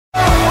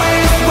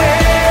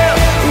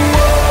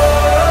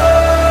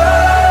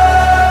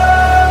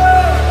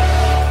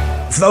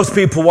For those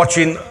people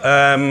watching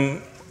via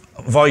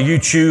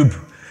YouTube,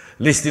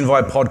 listening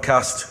via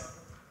podcast,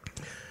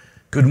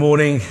 good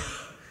morning.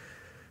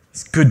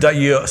 It's good that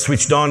you're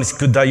switched on. It's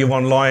good that you're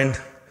online.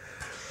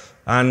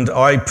 And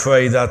I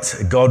pray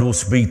that God will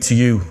speak to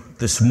you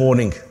this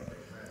morning.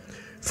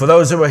 For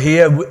those who are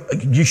here,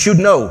 you should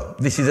know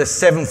this is the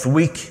 7th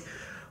week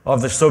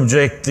of the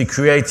subject, the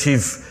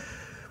creative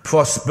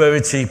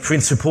prosperity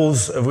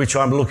principles, of which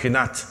I'm looking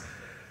at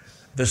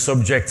the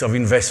subject of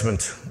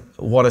investment.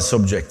 What a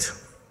subject.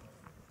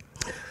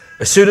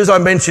 As soon as I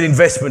mention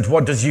investment,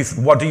 what do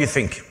you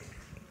think?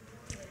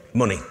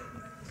 Money.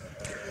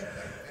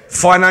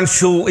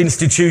 Financial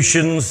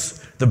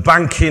institutions, the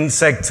banking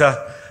sector,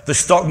 the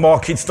stock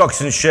market,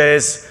 stocks and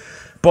shares.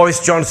 Boris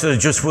Johnson has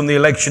just won the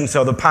election,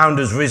 so the pound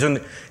has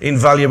risen in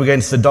value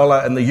against the dollar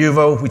and the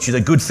euro, which is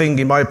a good thing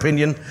in my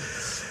opinion.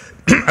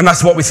 And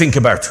that's what we think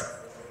about.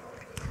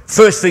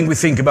 First thing we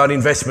think about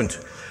investment.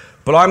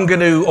 But I'm going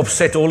to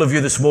upset all of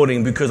you this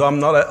morning because I'm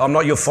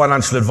not your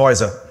financial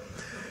advisor.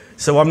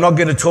 So I'm not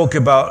going to talk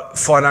about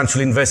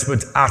financial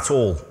investment at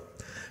all.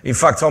 In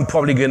fact, I'm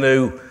probably going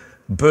to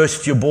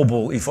burst your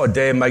bubble, if I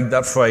dare make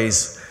that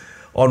phrase,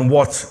 on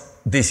what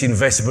this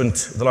investment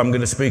that I'm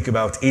going to speak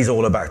about is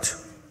all about.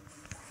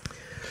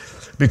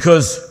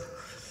 Because,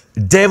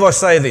 dare I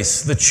say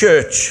this, the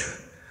church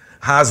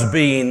has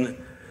been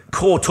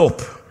caught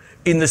up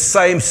in the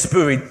same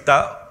spirit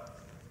that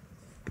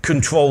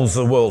controls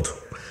the world.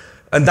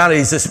 And that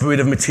is the spirit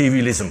of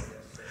materialism.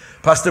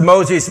 Pastor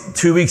Moses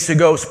 2 weeks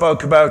ago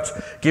spoke about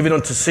giving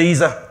unto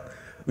Caesar,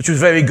 which was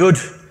very good.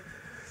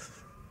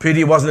 Pity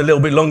it wasn't a little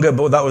bit longer,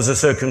 but that was the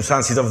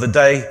circumstances of the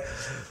day.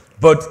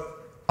 But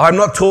I'm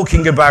not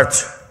talking about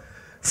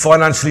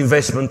financial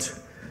investment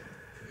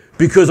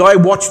because I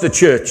watch the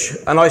church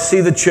and I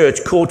see the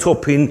church caught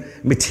up in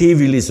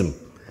materialism.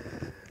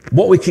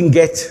 What we can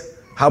get,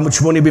 how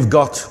much money we've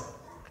got,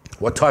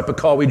 what type of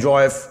car we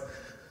drive,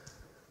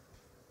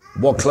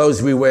 what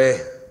clothes we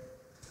wear,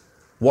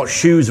 what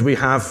shoes we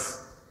have.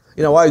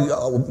 You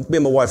know, me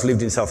and my wife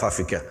lived in South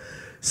Africa,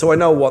 so I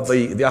know what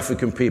the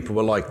African people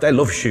were like. They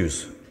love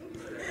shoes.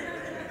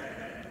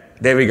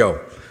 There we go.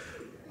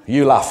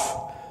 You laugh.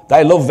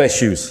 They love their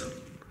shoes.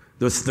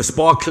 The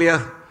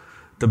sparklier,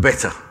 the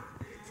better.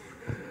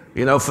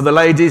 You know, for the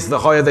ladies, the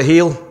higher the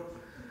heel,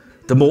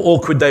 the more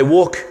awkward they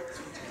walk,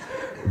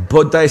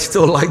 but they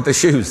still like the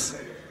shoes.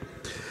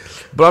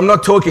 But I'm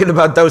not talking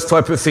about those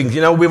type of things.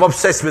 You know, we're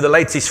obsessed with the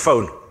latest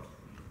phone.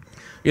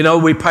 You know,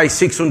 we pay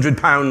 £600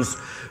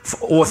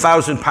 or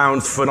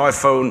 £1,000 for an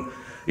iPhone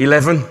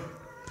 11.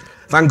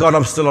 Thank God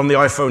I'm still on the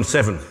iPhone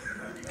 7.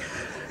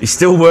 It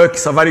still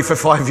works. I've had it for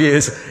 5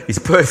 years. It's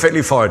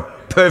perfectly fine.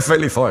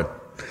 Perfectly fine.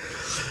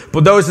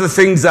 But those are the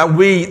things that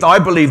I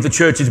believe the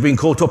church has been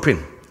caught up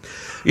in.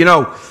 You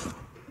know,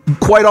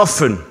 quite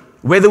often,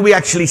 whether we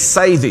actually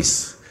say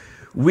this,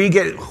 we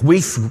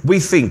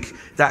think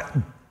that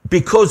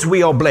because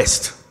we are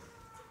blessed,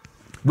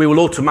 we will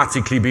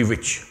automatically be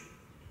rich.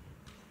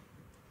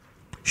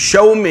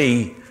 Show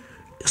me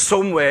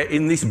somewhere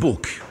in this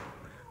book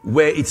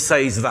where it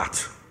says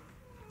that.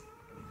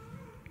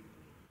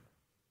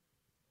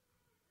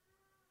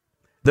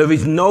 There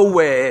is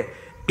nowhere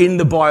in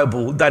the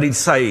Bible that it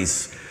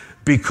says,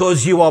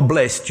 because you are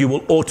blessed, you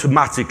will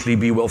automatically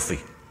be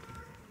wealthy.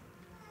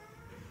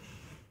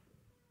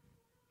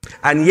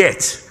 And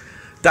yet,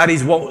 that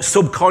is what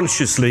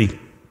subconsciously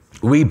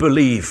we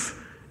believe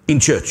in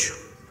church.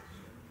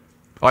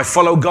 I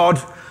follow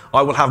God,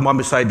 I will have my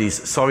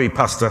Mercedes. Sorry,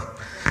 Pastor.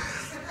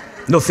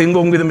 Nothing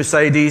wrong with a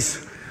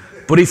Mercedes,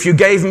 but if you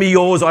gave me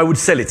yours, I would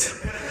sell it.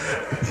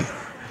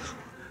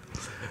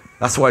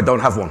 That's why I don't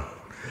have one.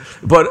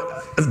 But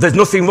there's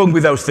nothing wrong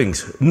with those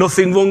things.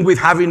 Nothing wrong with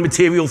having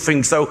material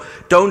things. So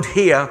don't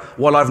hear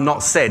what I've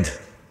not said.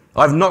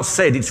 I've not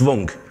said it's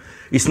wrong.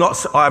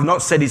 I have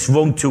not said it's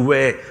wrong to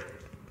wear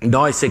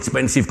nice,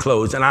 expensive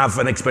clothes and have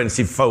an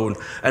expensive phone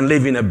and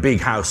live in a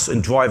big house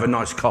and drive a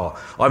nice car.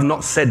 I've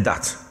not said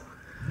that.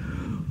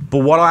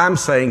 But what I am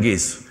saying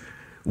is,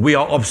 we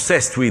are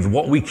obsessed with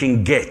what we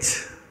can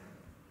get.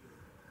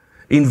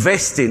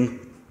 Investing,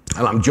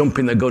 and I'm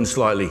jumping the gun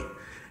slightly,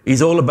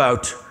 is all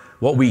about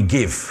what we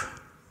give,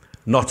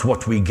 not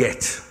what we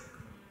get.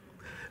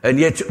 And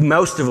yet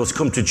most of us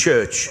come to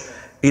church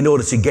in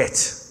order to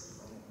get.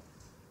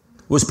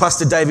 Was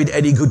Pastor David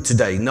any good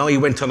today? No, he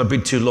went on a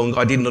bit too long.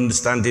 I didn't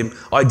understand him.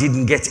 I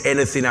didn't get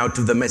anything out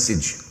of the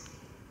message.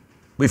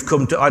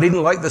 I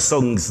didn't like the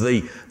songs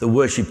the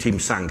worship team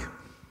sang.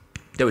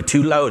 They were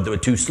too loud, they were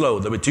too slow,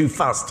 they were too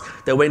fast.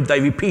 They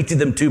repeated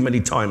them too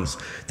many times.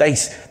 They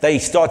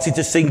started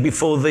to sing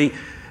before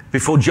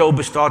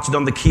Joba started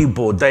on the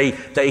keyboard.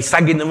 They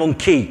sang in the wrong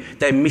key.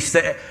 They missed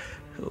it.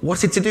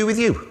 What's it to do with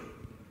you?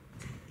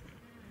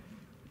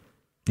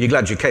 You're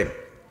glad you came.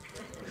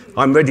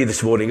 I'm ready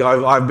this morning.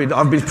 I've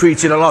been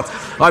preaching a lot.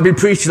 I've been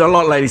preaching a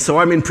lot lately, so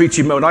I'm in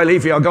preaching mode. I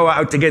leave here, I'll go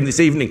out again this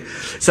evening.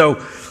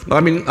 So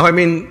I'm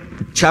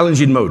in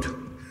challenging mode.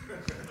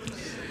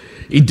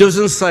 It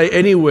doesn't say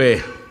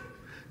anywhere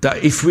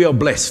that if we are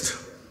blessed,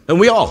 and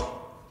we are,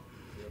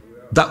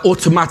 that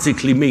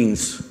automatically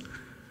means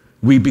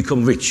we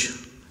become rich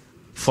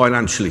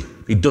financially.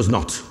 It does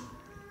not.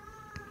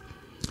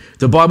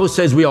 The Bible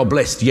says we are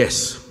blessed,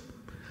 yes.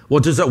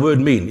 What does that word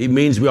mean? It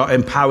means we are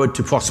empowered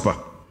to prosper.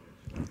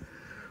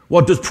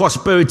 What does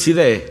prosperity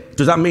there?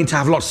 Does that mean to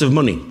have lots of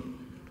money?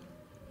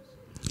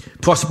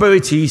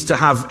 Prosperity is to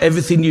have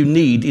everything you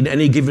need in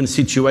any given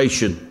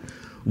situation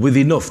with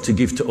enough to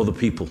give to other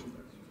people.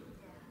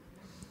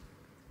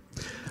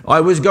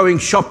 I was going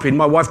shopping.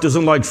 My wife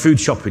doesn't like food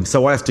shopping,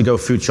 so I have to go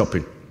food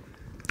shopping.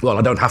 Well,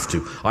 I don't have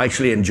to. I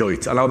actually enjoy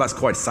it. I know that's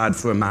quite sad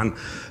for a man,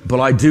 but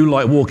I do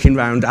like walking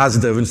around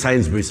Asda and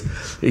Sainsbury's.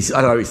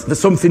 I don't know, there's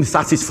something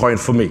satisfying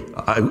for me.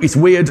 It's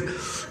weird.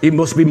 It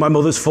must be my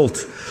mother's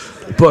fault,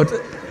 but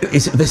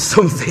there's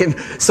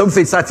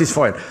something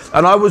satisfying.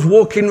 And I was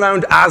walking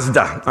around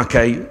Asda,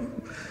 okay,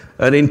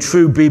 and in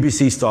true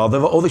BBC style, there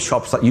are other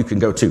shops that you can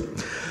go to.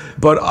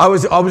 But I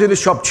was in the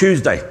shop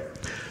Tuesday,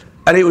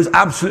 and it was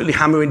absolutely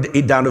hammering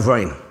it down with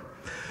rain.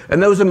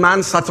 And there was a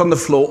man sat on the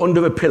floor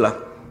under a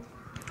pillar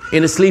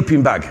in a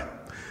sleeping bag,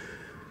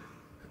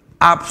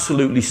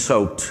 absolutely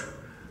soaked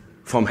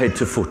from head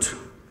to foot.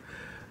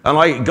 And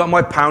I got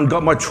my pound,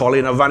 got my trolley,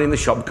 and I ran in the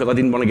shop because I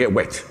didn't want to get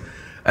wet.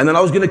 And then I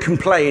was going to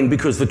complain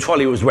because the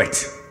trolley was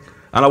wet,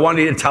 and I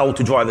wanted a towel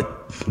to dry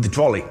the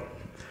trolley.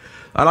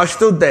 And I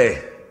stood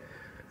there,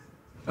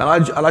 and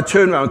I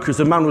turned around because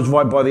the man was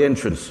right by the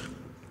entrance.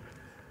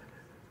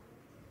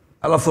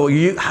 And I thought,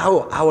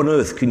 how on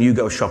earth can you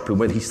go shopping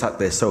when he sat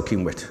there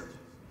soaking wet?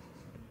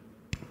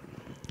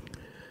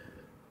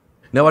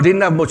 Now, I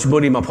didn't have much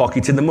money in my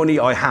pocket, and the money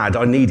I had,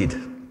 I needed,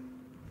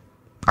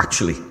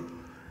 actually.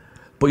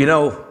 But you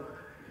know,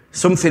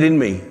 something in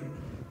me,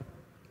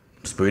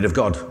 Spirit of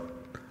God,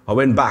 I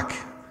went back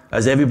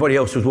as everybody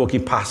else was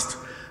walking past,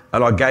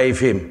 and I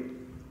gave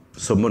him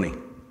some money.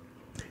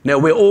 Now,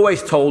 we're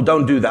always told,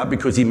 don't do that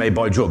because he may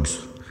buy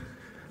drugs.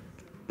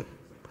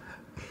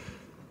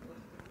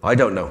 I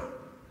don't know.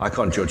 I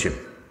can't judge him.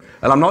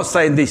 And I'm not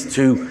saying this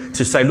to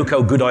say, look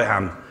how good I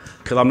am,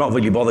 because I'm not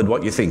really bothered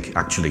what you think,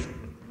 actually.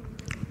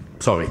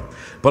 Sorry.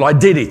 But I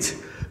did it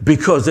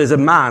because there's a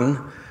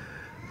man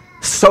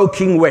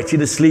soaking wet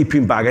in a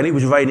sleeping bag, and it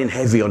was raining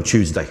heavy on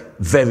Tuesday,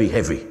 very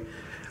heavy.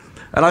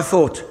 And I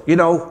thought, you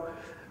know,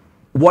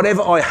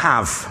 whatever I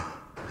have,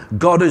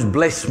 God has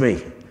blessed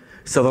me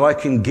so that I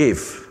can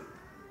give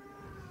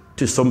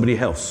to somebody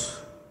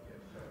else.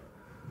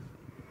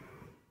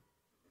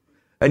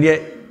 And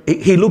yet,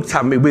 he looked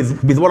at me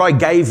with what I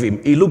gave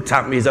him. He looked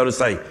at me as though to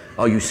say,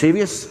 are you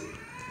serious?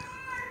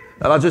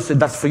 And I just said,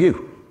 that's for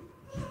you.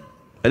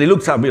 And he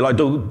looked at me like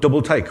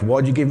double take.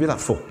 Why'd you give me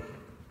that for?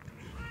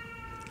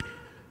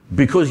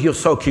 Because you're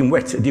soaking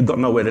wet and you've got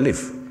nowhere to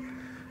live.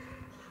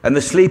 And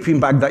the sleeping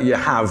bag that you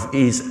have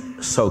is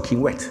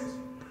soaking wet.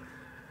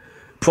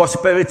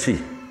 Prosperity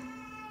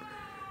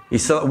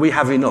is so that we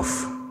have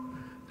enough,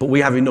 but we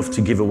have enough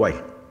to give away.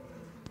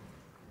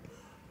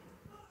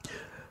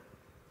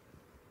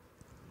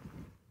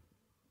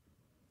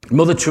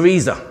 Mother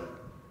Teresa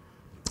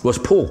was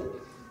poor.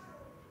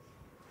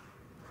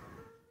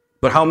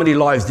 But how many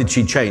lives did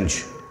she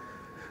change?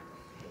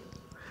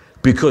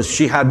 Because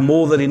she had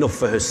more than enough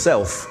for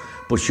herself,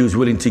 but she was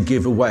willing to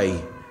give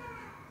away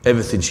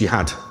everything she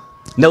had.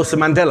 Nelson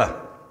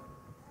Mandela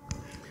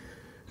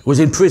was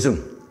in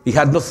prison. He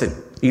had nothing.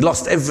 He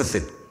lost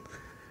everything.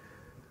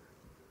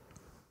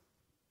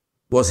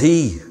 Was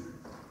he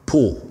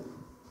poor?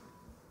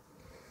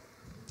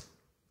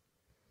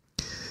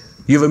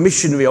 You're a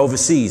missionary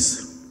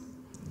overseas,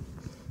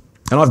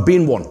 and I've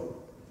been one.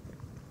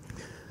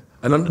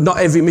 And not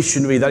every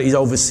missionary that is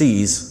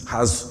overseas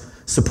has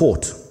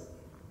support.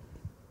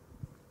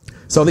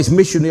 So this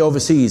missionary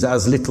overseas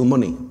has little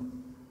money.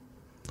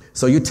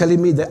 So you're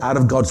telling me they're out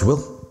of God's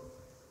will?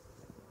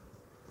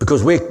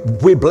 Because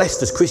we're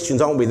blessed as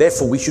Christians, aren't we?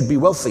 Therefore, we should be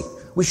wealthy.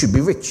 We should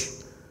be rich.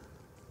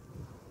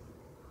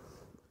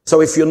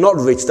 So if you're not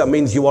rich, that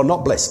means you are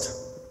not blessed.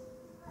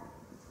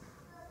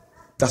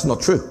 That's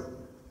not true.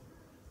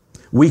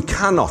 We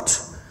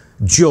cannot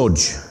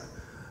judge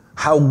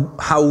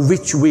how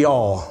rich we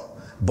are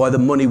by the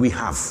money we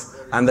have,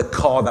 and the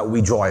car that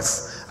we drive,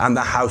 and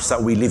the house that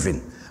we live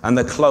in, and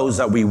the clothes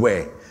that we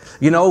wear.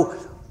 You know,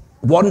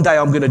 one day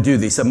I'm going to do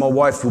this, and my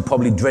wife will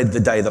probably dread the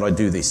day that I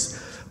do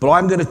this. But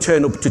I'm going to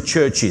turn up to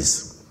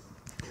churches,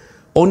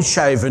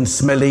 unshaven,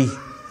 smelly,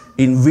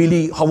 in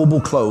really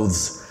horrible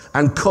clothes,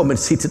 and come and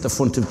sit at the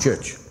front of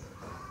church,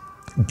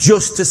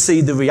 just to see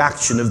the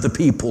reaction of the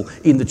people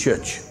in the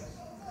church.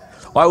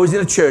 I was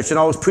in a church, and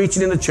I was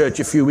preaching in a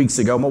church a few weeks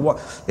ago. My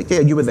wife,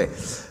 yeah, you were there.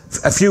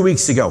 A few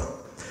weeks ago.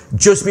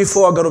 Just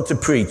before I got up to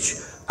preach,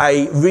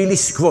 a really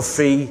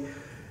scruffy,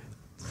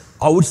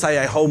 I would say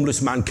a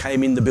homeless man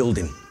came in the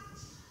building.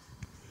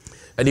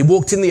 And he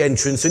walked in the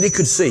entrance, and he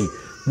could see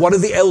one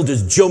of the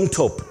elders jumped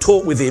up,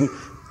 talked with him,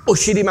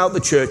 ushered him out the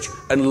church,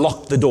 and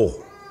locked the door.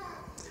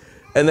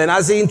 And then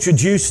as he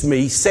introduced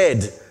me,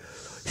 said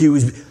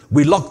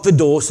we locked the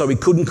door so he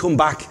couldn't come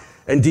back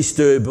and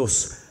disturb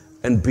us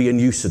and be a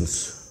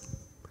nuisance.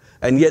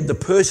 And yet the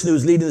person who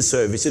was leading the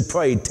service had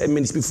prayed 10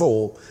 minutes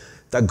before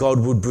that God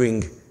would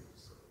bring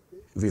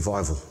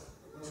revival.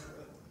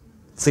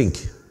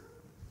 Think.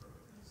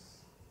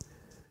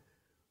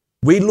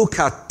 We look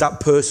at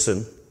that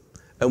person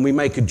and we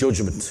make a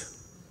judgment.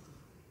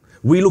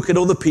 We look at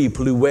other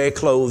people who wear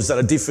clothes that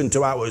are different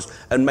to ours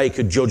and make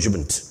a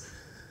judgment.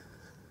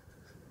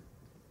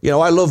 You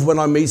know, I love when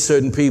I meet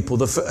certain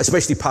people,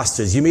 especially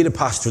pastors. You meet a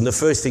pastor and the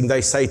first thing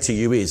they say to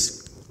you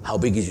is, how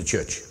big is your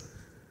church?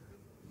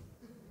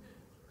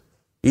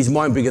 Is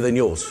mine bigger than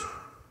yours?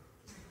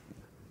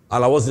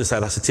 And I was going to say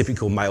that's a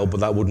typical male, but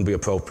that wouldn't be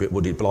appropriate,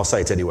 would it? But I'll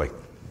say it anyway.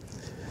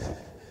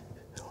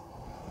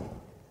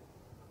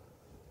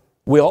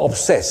 We are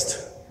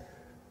obsessed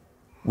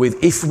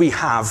with if we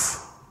have,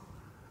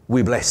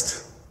 we're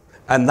blessed.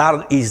 And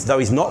that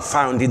is not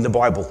found in the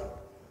Bible.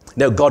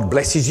 Now, God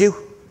blesses you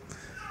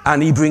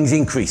and he brings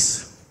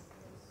increase.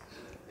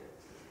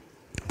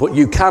 But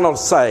you cannot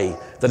say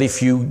that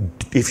if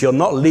you're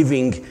not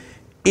living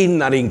in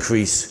that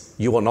increase,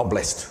 you are not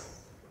blessed.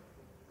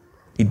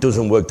 It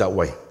doesn't work that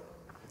way.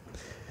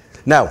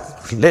 Now,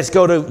 let's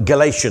go to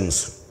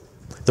Galatians.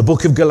 The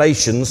book of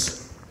Galatians.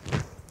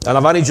 And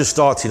I've only just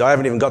started. I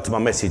haven't even got to my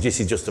message. This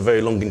is just a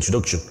very long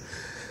introduction.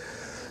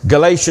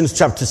 Galatians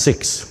chapter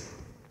 6.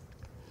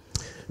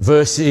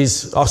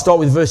 I'll start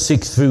with verse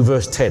 6 through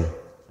verse 10.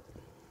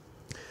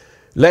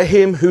 Let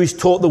him who is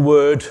taught the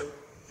word,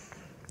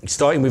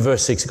 starting with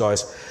verse 6,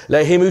 guys.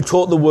 Let him who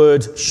taught the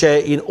word share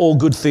in all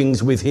good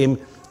things with him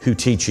who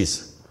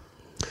teaches.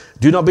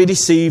 Do not be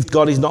deceived,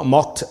 God is not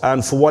mocked,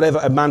 and for whatever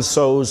a man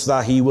sows,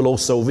 that he will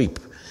also reap.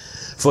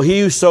 For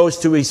he who sows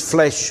to his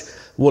flesh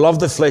will of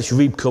the flesh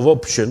reap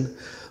corruption,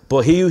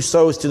 but he who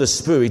sows to the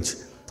Spirit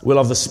will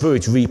of the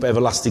Spirit reap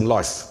everlasting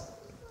life.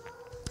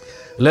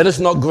 Let us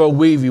not grow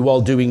weary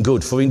while doing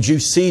good, for in due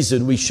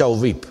season we shall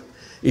reap,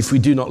 if we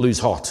do not lose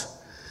heart.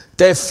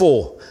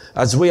 Therefore,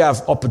 as we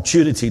have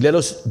opportunity, let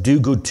us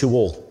do good to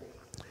all,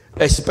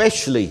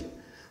 especially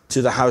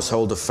to the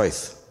household of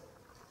faith.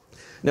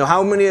 Now,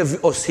 how many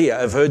of us here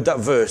have heard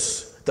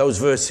those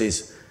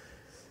verses,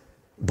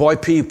 by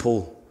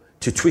people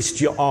to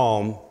twist your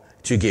arm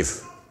to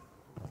give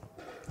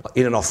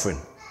in an offering?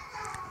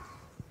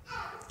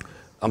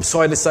 I'm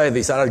sorry to say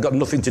this, that has got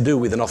nothing to do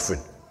with an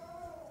offering.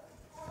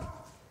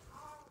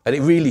 And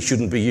it really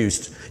shouldn't be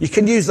used. You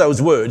can use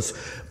those words,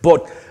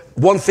 but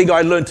one thing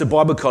I learned at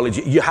Bible college,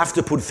 you have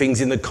to put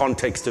things in the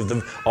context of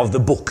the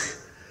book.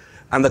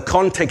 And the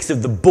context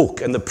of the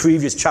book and the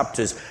previous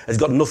chapters has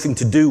got nothing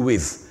to do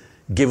with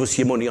give us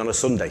your money on a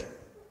Sunday.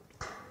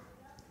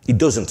 It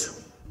doesn't.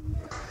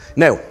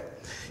 Now,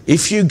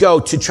 if you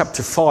go to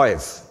chapter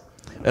 5,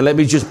 and let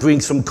me just bring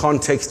some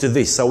context to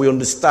this so we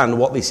understand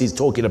what this is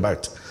talking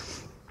about.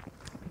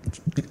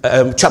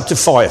 Chapter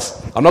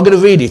 5. I'm not going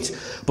to read it,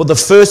 but the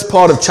first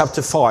part of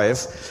chapter 5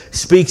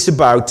 speaks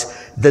about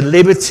the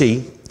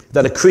liberty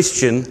that a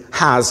Christian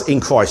has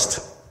in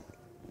Christ,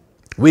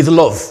 with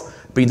love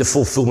being the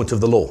fulfillment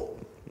of the law.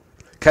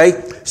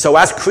 Okay? So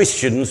as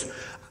Christians,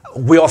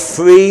 we are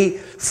free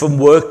from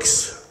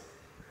works.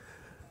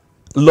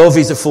 Love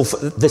is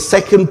the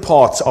second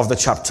part of the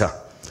chapter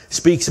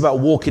speaks about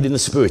walking in the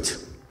Spirit.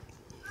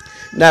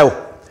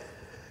 Now,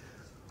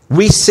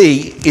 we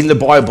see in the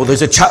Bible,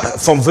 there's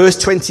from verse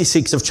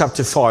 26 of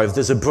chapter 5,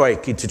 there's a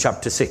break into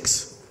chapter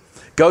 6.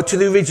 Go to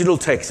the original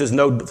text, there's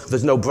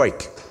no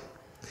break.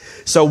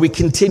 So we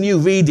continue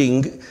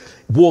reading,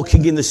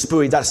 walking in the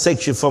Spirit, that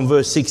section from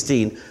verse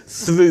 16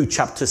 through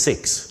chapter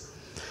 6.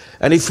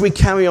 And if we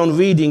carry on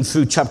reading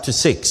through chapter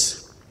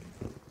 6,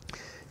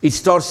 it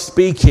starts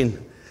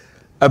speaking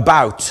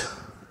about,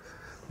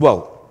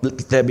 well,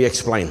 let me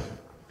explain.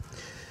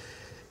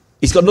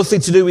 It's got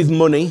nothing to do with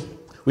money.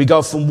 We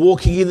go from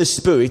walking in the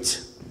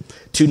Spirit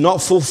to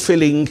not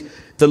fulfilling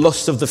the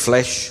lust of the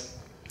flesh,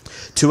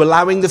 to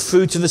allowing the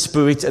fruit of the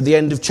Spirit at the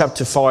end of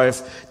chapter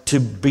 5 to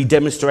be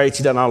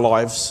demonstrated in our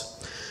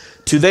lives,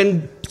 to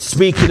then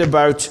speaking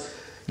about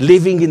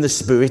living in the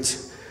Spirit,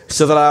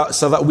 so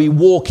that we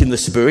walk in the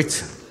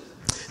Spirit.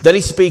 Then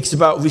he speaks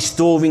about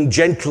restoring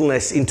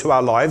gentleness into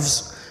our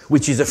lives,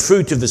 which is a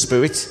fruit of the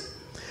Spirit.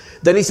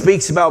 Then he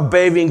speaks about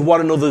bearing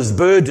one another's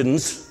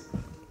burdens.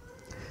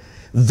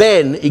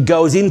 Then it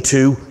goes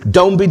into,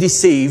 don't be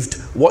deceived,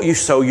 what you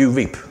sow you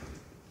reap.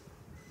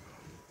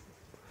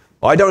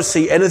 I don't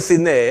see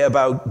anything there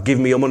about give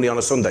me your money on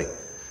a Sunday.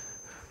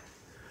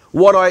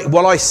 What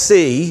I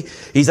see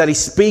is that he's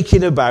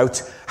speaking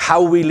about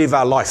how we live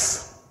our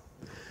life.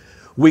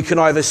 We can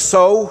either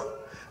sow,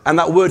 and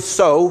that word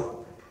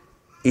sow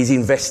is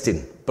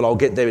investing, but I'll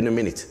get there in a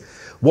minute.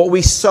 What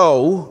we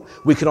sow,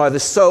 we can either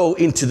sow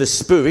into the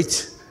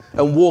Spirit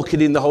and walk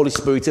it in the Holy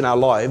Spirit in our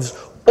lives,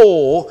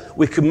 or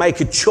we can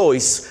make a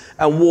choice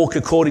and walk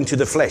according to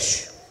the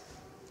flesh.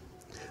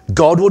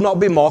 God will not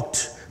be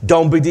mocked.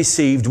 Don't be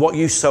deceived. What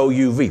you sow,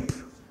 you reap.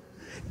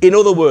 In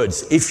other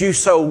words, if you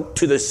sow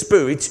to the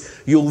Spirit,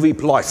 you'll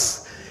reap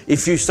life.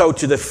 If you sow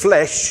to the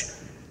flesh,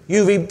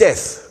 you reap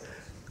death.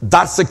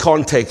 That's the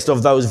context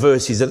of those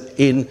verses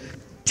in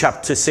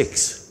chapter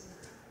 6.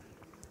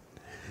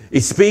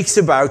 It speaks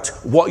about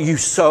what you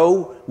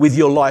sow with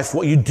your life,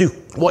 what you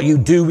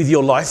do with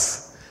your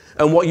life,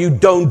 and what you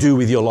don't do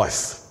with your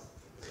life.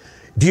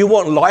 Do you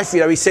want life?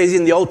 He says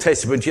in the Old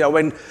Testament,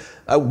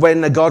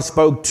 when God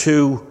spoke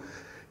to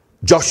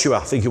Joshua,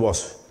 I think it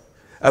was,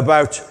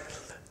 about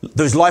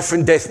there's life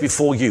and death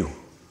before you.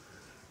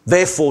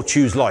 Therefore,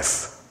 choose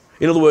life.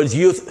 In other words,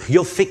 you're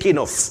thick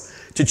enough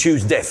to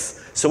choose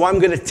death. So I'm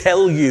going to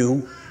tell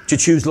you to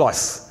choose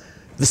life.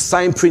 The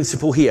same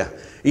principle here.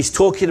 He's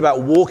talking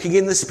about walking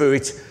in the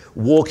Spirit,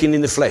 walking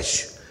in the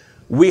flesh.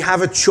 We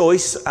have a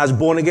choice as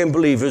born-again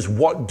believers.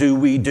 What do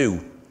we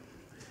do?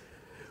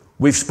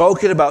 We've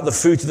spoken about the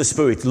fruit of the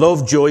Spirit: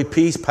 love, joy,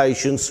 peace,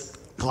 patience,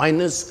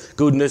 kindness,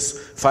 goodness,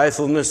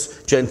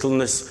 faithfulness,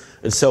 gentleness,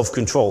 and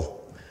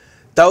self-control.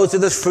 Those are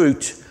the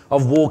fruit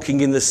of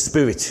walking in the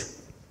Spirit.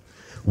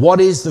 What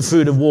is the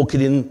fruit of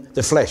walking in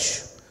the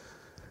flesh?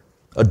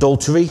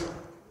 Adultery,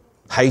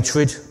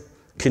 hatred,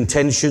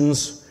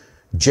 contentions,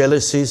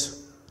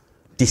 jealousies,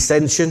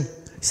 dissension.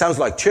 Sounds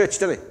like church,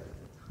 doesn't it?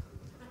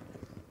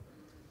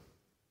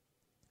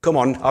 Come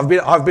on,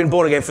 I've been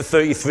born again for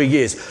 33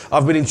 years.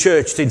 I've been in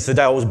church since the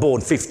day I was born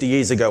 50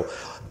 years ago.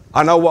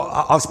 I know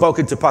I've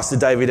spoken to Pastor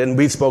David and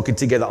we've spoken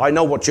together. I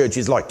know what church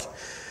is like.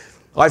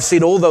 I've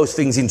seen all those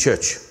things in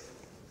church.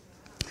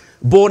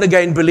 Born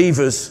again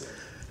believers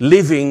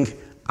living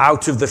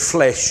out of the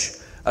flesh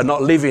and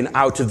not living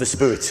out of the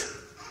Spirit.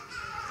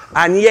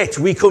 And yet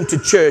we come to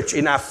church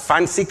in our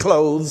fancy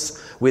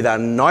clothes, with our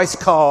nice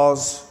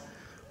cars,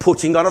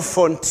 putting on a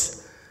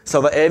front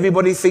so that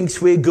everybody thinks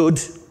we're good,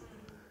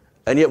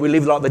 and yet we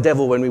live like the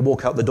devil when we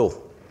walk out the door.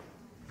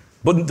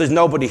 But there's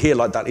nobody here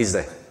like that, is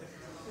there?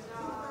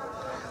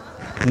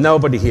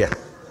 Nobody here.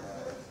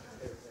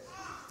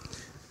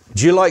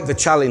 Do you like the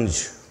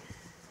challenge?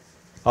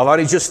 I've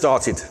only just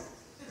started.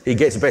 It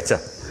gets better.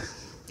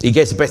 It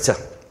gets better.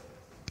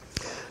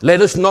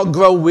 Let us not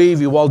grow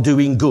weary while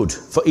doing good,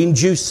 for in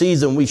due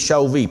season we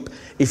shall reap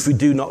if we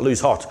do not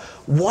lose heart.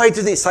 Why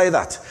did it say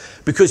that?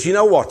 Because you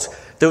know what?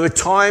 There are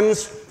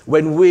times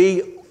when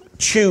we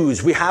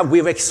choose,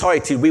 we're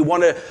excited, we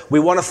want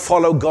to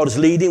follow God's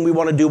leading, we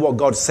want to do what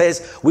God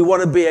says, we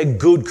want to be a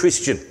good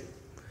Christian.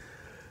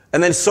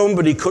 And then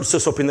somebody cuts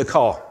us up in the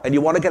car and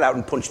you want to get out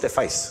and punch their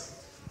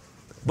face.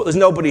 But there's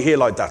nobody here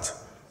like that,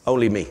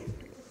 only me.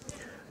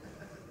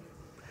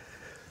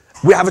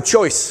 We have a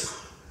choice.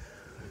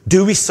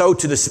 Do we sow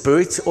to the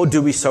Spirit or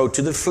do we sow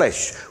to the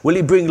flesh? Will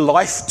he bring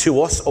life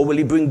to us or will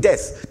he bring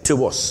death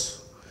to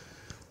us?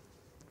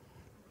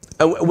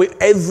 And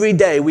every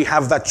day we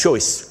have that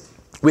choice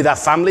with our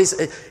families.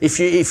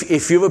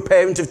 If you're a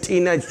parent of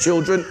teenage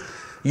children,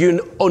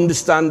 you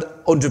understand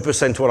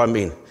 100% what I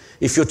mean.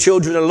 If your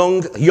children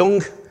are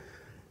young,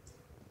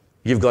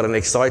 you've got an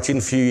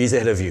exciting few years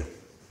ahead of you.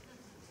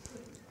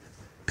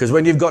 Because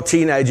when you've got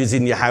teenagers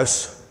in your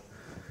house,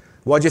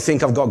 why do you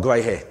think I've got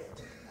grey hair?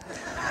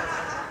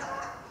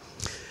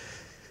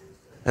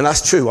 And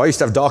that's true. I used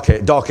to have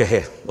darker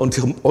hair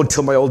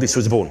until my oldest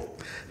was born.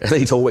 And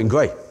then it all went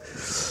grey.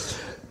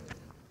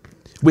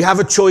 We have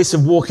a choice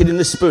of walking in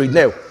the Spirit.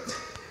 Now,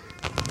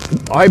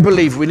 I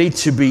believe we need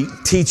to be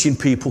teaching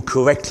people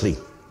correctly.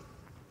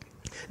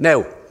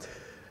 Now,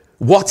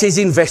 what is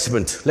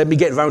investment? Let me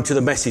get round to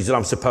the message that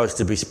I'm supposed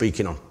to be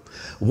speaking on.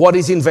 What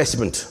is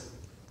investment?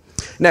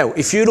 Now,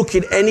 if you look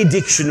in any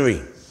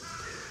dictionary,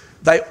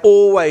 they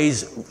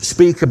always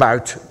speak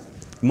about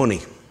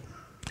money.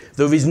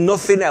 There is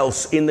nothing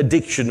else in the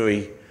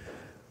dictionary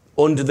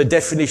under the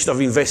definition of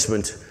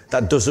investment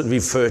that doesn't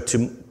refer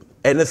to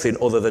anything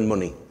other than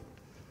money.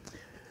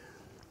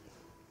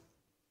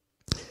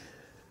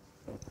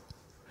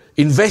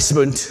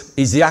 Investment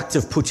is the act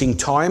of putting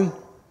time,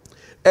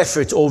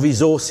 effort or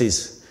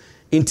resources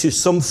into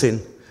something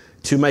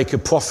to make a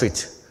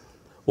profit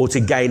or to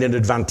gain an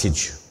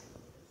advantage.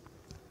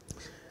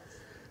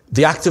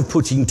 The act of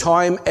putting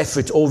time,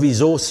 effort or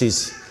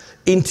resources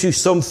into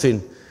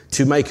something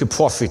to make a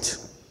profit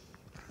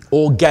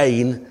or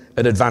gain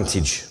an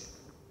advantage.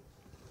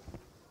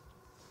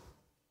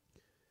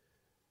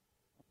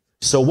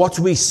 So what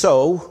we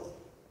sow,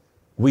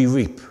 we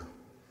reap.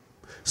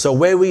 So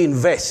where we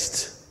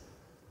invest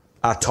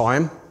our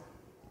time,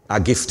 our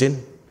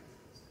gifting,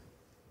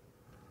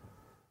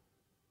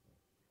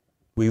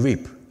 we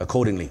reap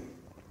accordingly.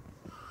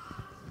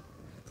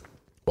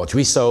 What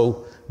we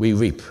sow, we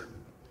reap.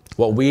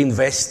 What we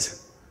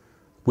invest,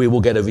 we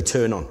will get a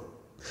return on.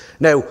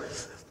 Now,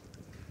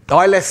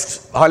 I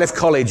left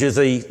college as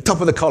the top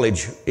of the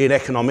college in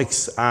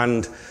economics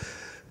and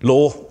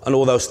law and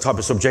all those type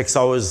of subjects.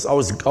 I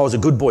was a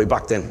good boy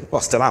back then. Well,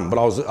 I still am, but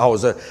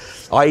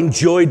I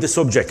enjoyed the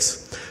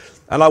subjects,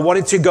 and I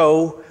wanted to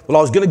go. Well,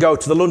 I was going to go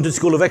to the London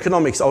School of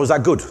Economics. I was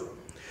that good.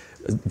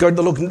 Go to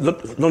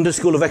the London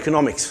School of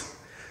Economics.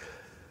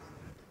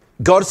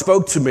 God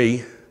spoke to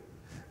me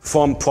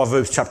from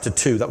Proverbs chapter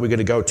 2 that we're going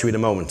to go to in a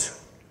moment,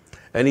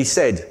 and He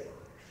said,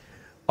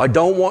 "I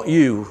don't want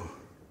you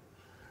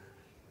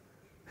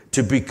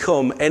to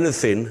become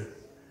anything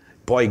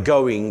by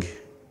going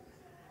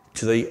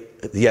to the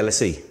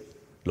LSE,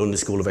 London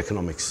School of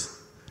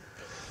Economics."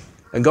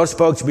 And God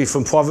spoke to me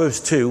from Proverbs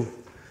 2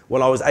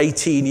 when I was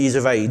 18 years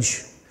of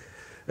age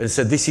and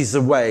said, "This is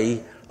the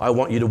way I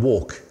want you to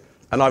walk.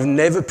 And I've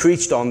never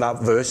preached on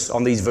that verse,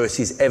 on these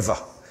verses ever.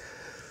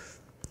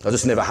 I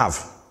just never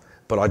have.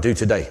 But I do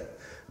today.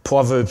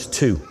 Proverbs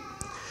 2.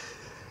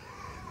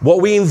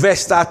 What we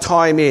invest our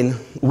time in,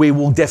 we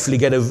will definitely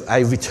get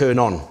a return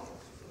on.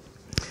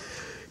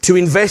 To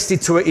invest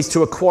into it is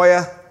to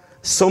acquire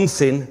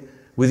something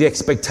with the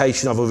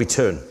expectation of a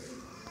return.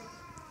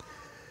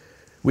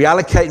 We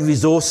allocate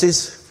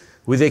resources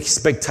with the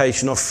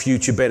expectation of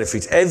future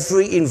benefits.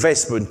 Every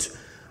investment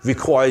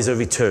requires a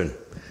return.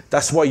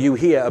 That's why you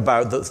hear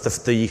about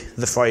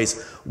the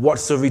phrase,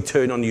 what's the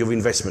return on your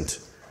investment?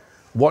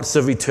 What's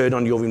the return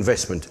on your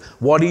investment?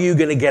 What are you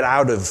going to get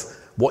out of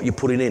what you're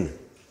putting in?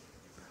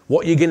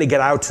 What are you going to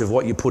get out of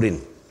what you put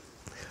in?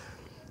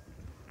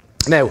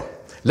 Now,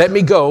 let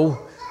me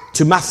go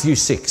to Matthew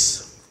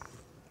 6.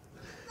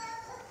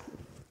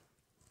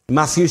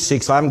 Matthew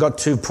 6, I haven't got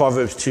to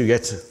Proverbs 2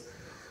 yet.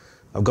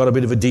 I've got a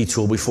bit of a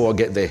detour before I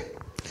get there.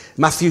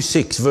 Matthew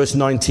 6, verse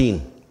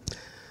 19.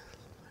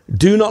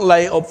 Do not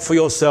lay up for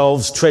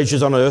yourselves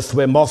treasures on earth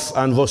where moth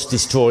and rust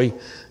destroy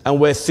and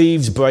where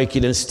thieves break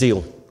in and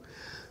steal.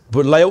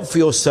 But lay up for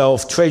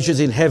yourself treasures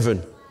in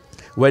heaven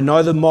where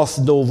neither moth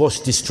nor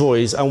rust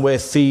destroys and where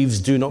thieves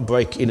do not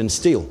break in and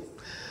steal.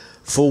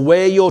 For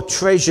where your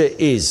treasure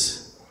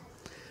is,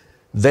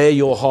 there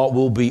your heart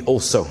will be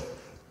also.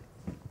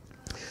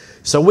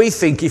 So we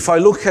think if I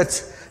look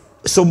at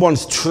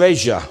someone's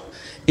treasure,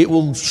 it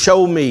will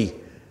show me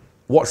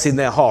what's in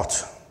their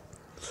heart.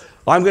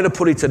 I'm going to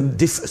put it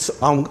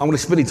I'm going to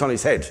spin it on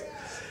its head.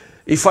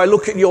 If I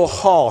look at your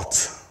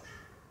heart,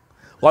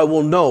 I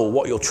will know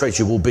what your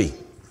treasure will be.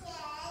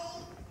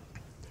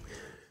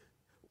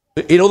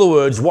 In other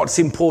words, what's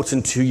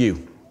important to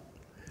you?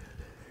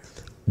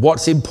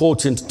 What's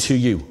important to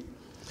you?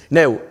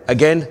 Now,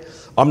 again,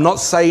 I'm not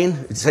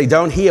saying, say,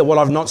 don't hear what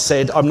I've not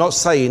said. I'm not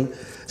saying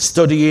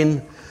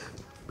studying,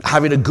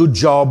 having a good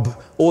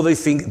job, or they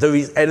think there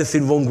is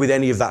anything wrong with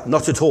any of that.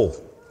 Not at all.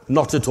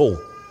 Not at all.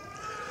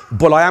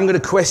 But I am going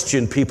to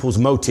question people's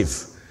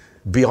motive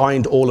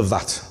behind all of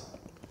that.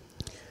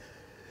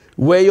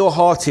 Where your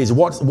heart is,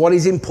 what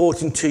is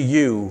important to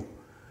you?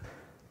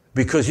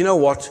 Because you know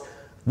what?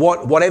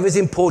 Whatever's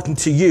important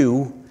to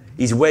you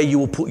is where you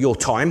will put your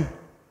time,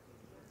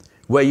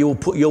 where you will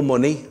put your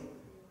money,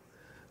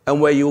 and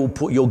where you will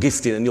put your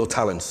gifting and your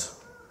talents.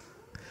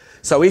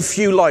 So if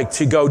you like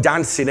to go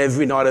dancing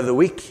every night of the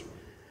week,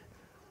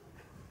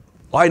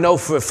 I know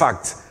for a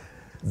fact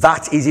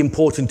that is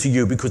important to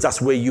you because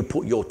that's where you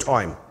put your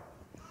time.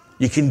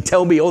 You can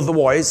tell me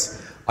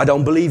otherwise, I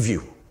don't believe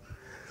you.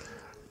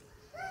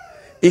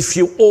 If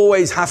you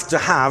always have to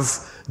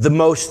have the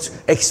most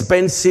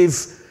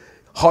expensive,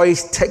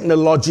 highest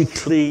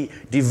technologically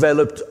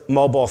developed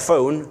mobile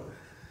phone,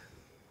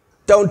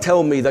 don't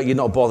tell me that you're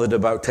not bothered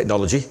about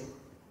technology,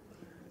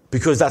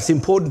 because that's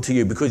important to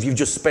you, because you've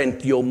just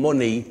spent your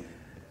money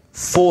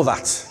for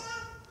that.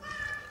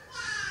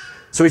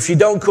 So if you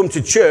don't come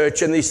to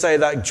church and they say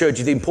that church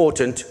is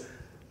important,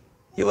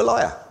 you're a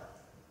liar.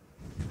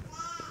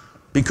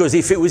 Because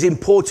if it was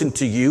important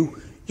to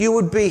you, you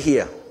would be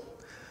here.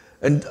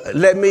 And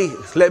let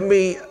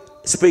me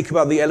speak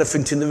about the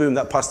elephant in the room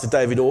that Pastor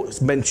David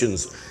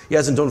mentions. He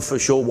hasn't done for a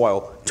short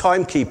while.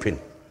 Timekeeping.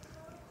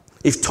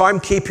 If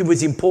timekeeping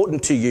was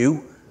important to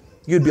you,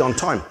 you'd be on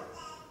time.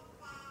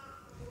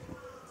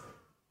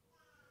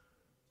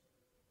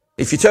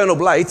 If you turn up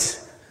late,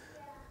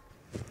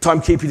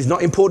 timekeeping is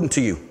not important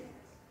to you.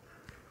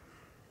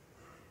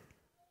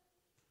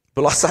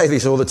 But I say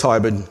this all the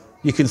time, and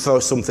you can throw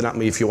something at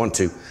me if you want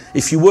to.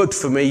 If you worked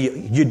for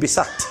me, you'd be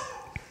sacked.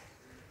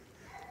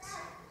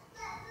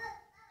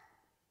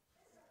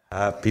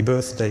 Happy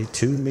birthday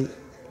to me.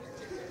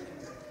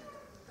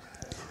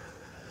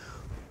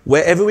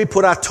 Wherever we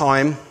put our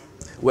time,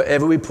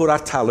 wherever we put our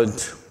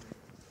talent,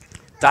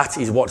 that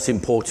is what's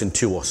important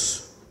to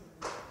us.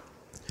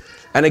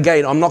 And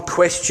again, I'm not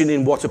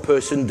questioning what a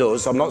person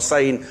does. I'm not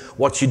saying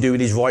what you're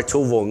doing is right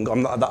or wrong.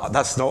 I'm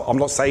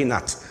not saying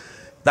that.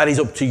 That is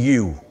up to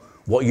you,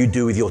 what you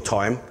do with your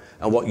time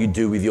and what you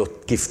do with your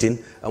gifting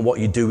and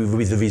what you do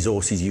with the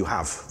resources you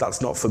have.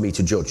 That's not for me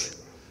to judge.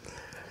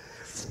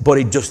 But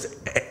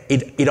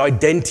it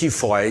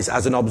identifies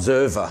as an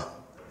observer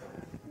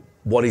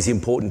what is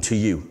important to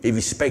you,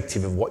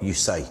 irrespective of what you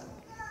say.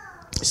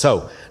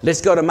 So,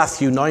 let's go to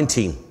Matthew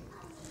 19.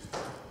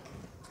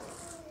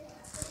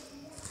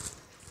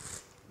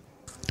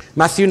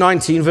 Matthew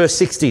 19, verse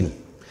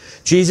 16.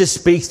 Jesus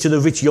speaks to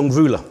the rich young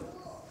ruler.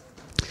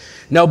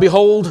 Now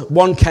behold,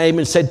 one came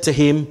and said to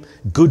him,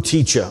 Good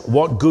teacher,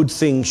 what good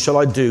things shall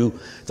I do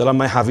that I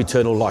may have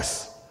eternal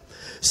life?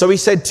 So he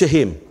said to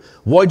him,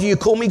 Why do you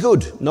call me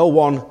good? No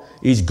one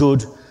is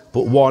good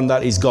but one,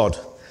 that is God.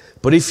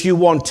 But if you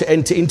want to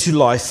enter into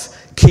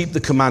life, keep the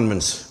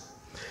commandments.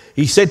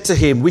 He said to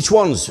him, Which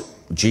ones?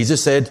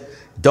 Jesus said,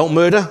 Don't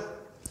murder,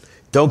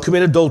 don't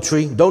commit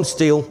adultery, don't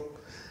steal,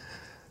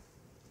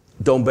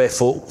 don't bear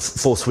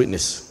false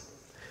witness.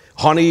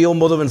 Honor your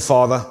mother and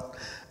father,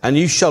 and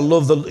you shall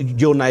love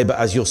your neighbor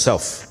as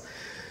yourself.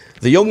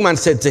 The young man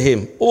said to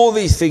him, All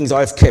these things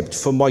I have kept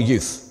from my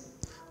youth.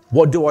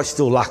 What do I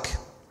still lack?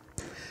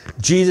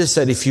 Jesus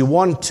said, if you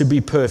want to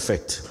be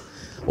perfect,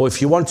 or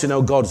if you want to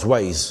know God's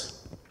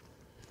ways,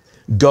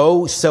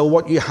 go sell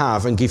what you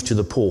have and give to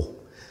the poor,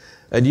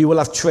 and you will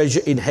have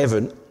treasure in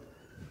heaven.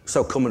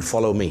 So come and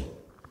follow me.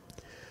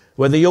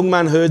 When the young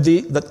man heard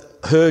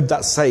that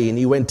saying,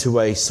 he went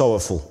away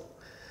sorrowful,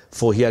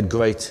 for he had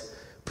great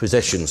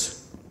possessions.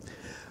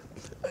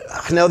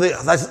 Now,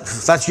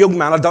 that young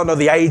man, I don't know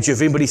the age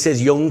of him, but he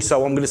says young,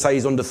 so I'm going to say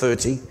he's under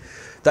 30.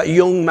 That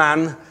young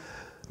man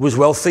was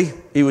wealthy.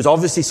 He was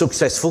obviously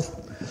successful.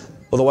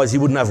 Otherwise, he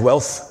wouldn't have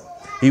wealth.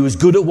 He was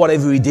good at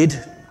whatever he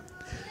did.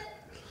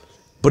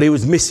 But he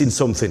was missing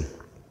something.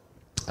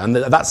 And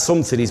that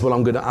something is what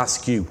I'm going to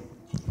ask you,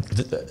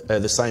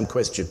 the same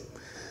question.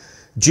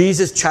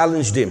 Jesus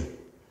challenged him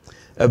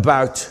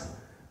about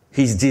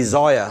his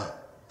desire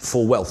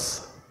for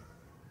wealth.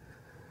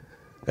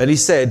 And he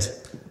said,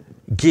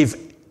 give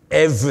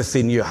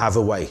everything you have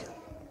away,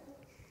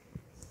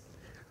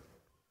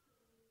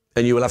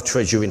 and you will have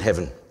treasure in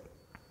heaven.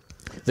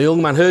 The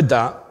young man heard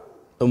that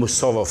and was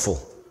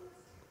sorrowful.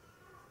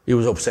 He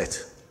was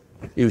upset.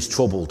 He was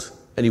troubled,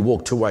 and he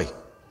walked away.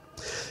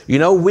 You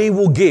know, we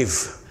will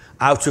give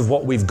out of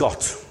what we've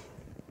got,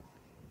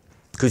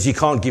 because you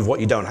can't give what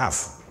you don't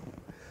have.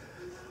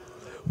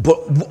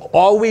 But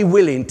are we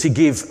willing to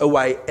give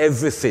away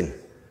everything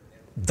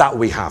that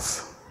we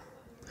have?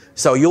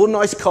 So your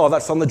nice car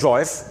that's on the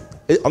drive,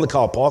 on the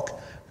car park,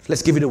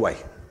 let's give it away.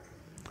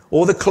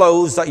 All the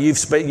clothes that you've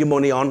spent your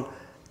money on,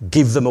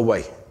 give them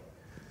away.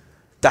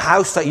 The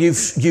house that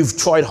you've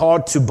tried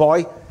hard to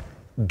buy,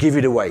 give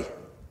it away.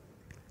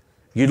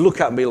 You'd look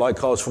at me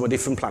like I was from a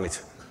different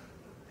planet.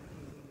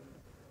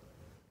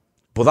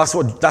 But that's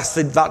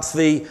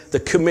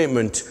the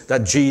commitment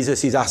that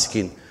Jesus is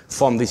asking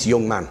from this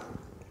young man.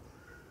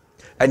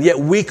 And yet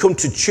we come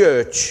to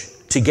church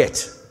to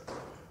get.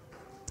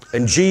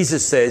 And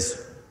Jesus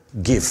says,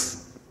 give.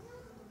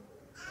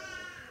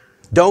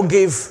 Don't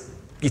give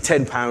your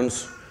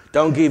 £10.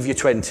 Don't give your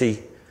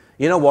 20.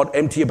 You know what?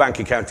 Empty your bank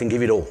account and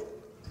give it all.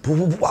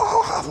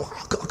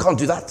 I can't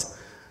do that.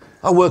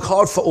 I work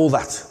hard for all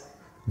that.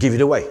 Give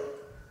it away.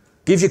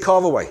 Give your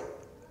car away.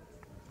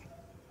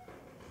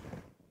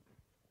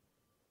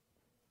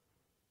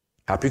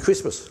 Happy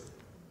Christmas.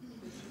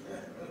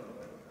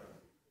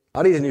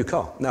 I need a new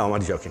car. No, I'm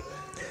only joking.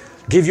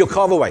 Give your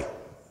car away.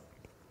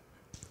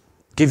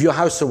 Give your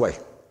house away.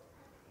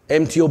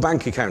 Empty your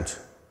bank account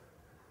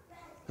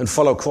and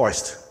follow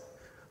Christ.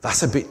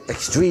 That's a bit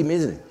extreme,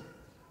 isn't it?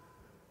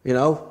 You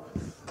know,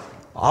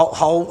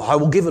 I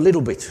will give a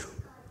little bit,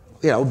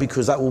 you know,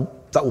 because that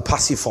will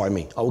pacify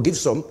me. I will give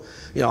some,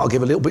 you know, I'll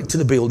give a little bit to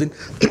the building.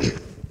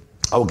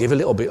 I will give a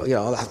little bit, you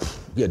know,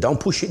 don't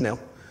push it now.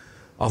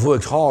 I've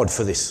worked hard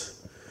for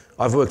this.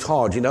 I've worked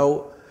hard, you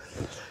know.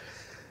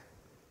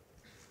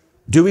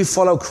 Do we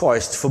follow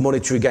Christ for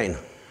monetary gain?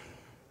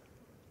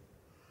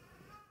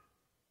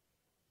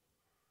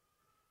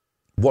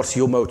 What's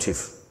your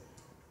motive?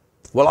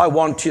 Well, I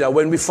want, you know,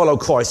 when we follow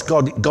Christ,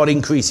 God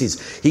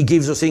increases. He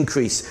gives us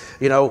increase.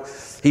 You know,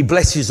 he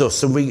blesses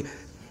us. And we...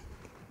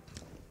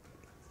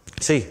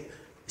 See,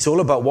 it's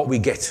all about what we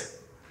get.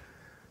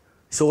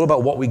 It's all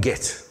about what we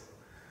get.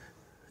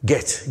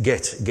 Get.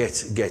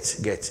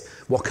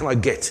 What can I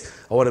get?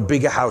 I want a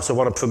bigger house. I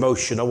want a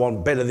promotion. I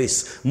want better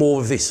this,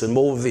 more of this and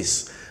more of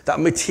this. That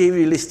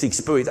materialistic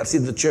spirit that's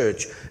in the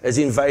church has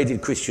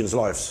invaded Christians'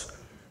 lives.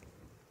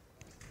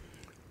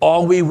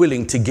 Are we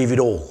willing to give it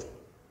all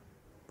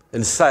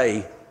and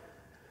say,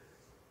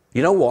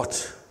 you know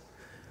what?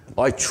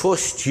 I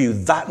trust you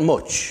that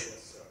much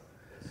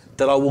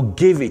that I will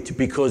give it,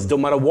 because no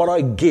matter what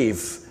I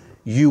give,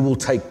 you will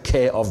take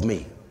care of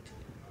me.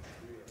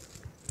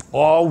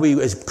 Are we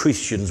as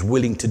Christians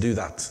willing to do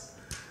that?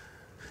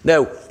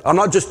 Now, I'm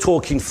not just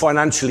talking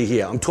financially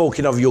here. I'm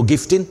talking of your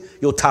gifting,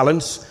 your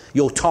talents,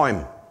 your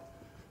time.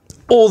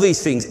 All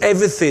these things,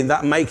 everything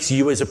that makes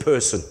you as a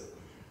person.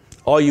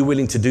 Are you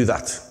willing to do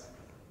that?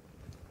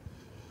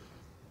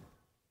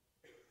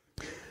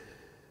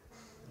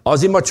 I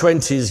was in my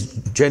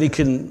 20s, Jenny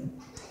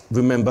can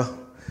remember.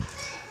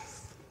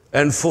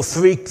 And for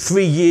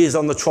three years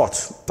on the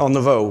trot, on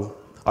the row,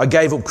 I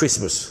gave up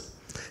Christmas.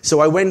 So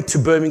I went to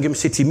Birmingham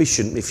City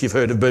Mission, if you've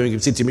heard of Birmingham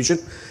City Mission,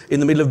 in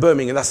the middle of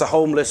Birmingham. That's a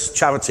homeless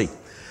charity.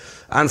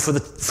 And for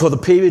the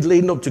period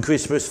leading up to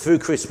Christmas, through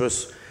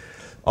Christmas,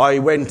 I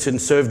went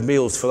and served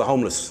meals for the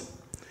homeless.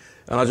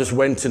 And I just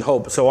went and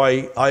helped. So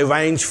I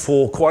arranged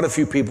for quite a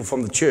few people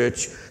from the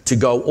church to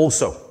go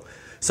also,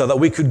 so that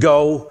we could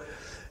go,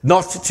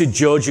 not to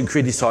judge and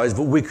criticize,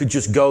 but we could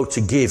just go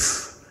to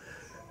give.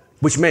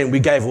 Which meant we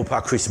gave up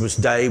our Christmas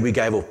day, we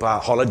gave up our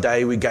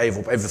holiday, we gave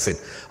up everything.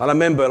 And I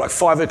remember like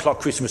 5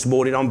 o'clock Christmas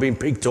morning, I'm being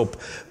picked up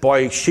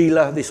by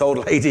Sheila, this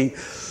old lady,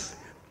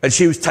 and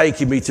she was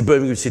taking me to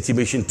Birmingham City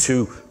Mission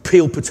to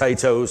peel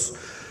potatoes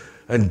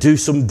and do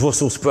some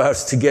Brussels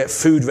sprouts to get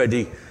food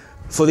ready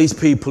for these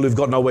people who've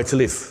got nowhere to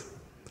live.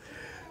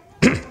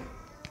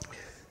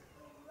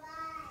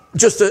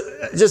 Just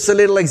a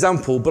little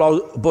example,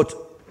 but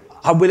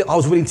I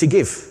was willing to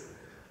give.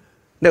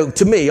 Now,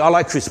 to me, I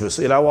like Christmas.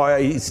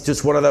 It's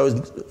just one of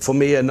those, for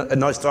me, a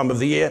nice time of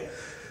the year.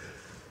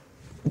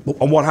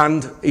 On one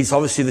hand, it's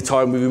obviously the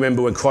time we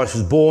remember when Christ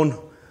was born.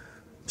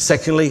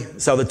 Secondly,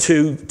 so the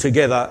two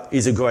together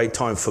is a great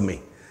time for me.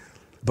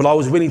 But I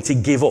was willing to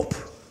give up.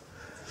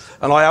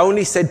 And I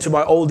only said to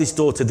my oldest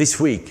daughter this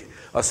week,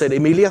 I said,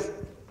 Emilia,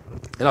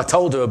 and I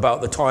told her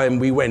about the time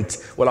we went,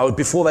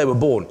 before they were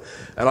born.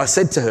 And I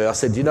said to her,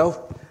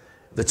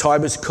 the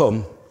time has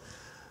come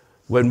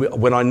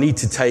when I need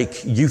to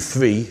take you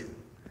three,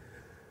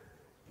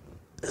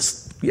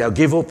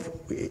 give up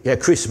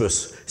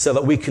Christmas so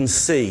that we can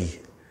see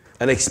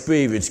and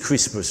experience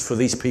Christmas for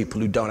these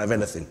people who don't have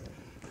anything.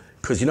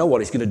 Because you know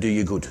what? It's going to do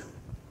you good.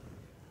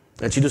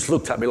 And she just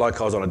looked at me like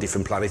I was on a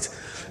different planet,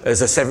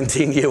 as a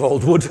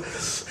 17-year-old would.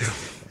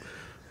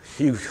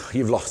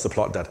 You've lost the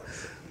plot, Dad.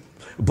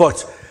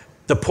 But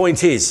the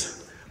point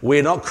is,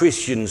 we're not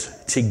Christians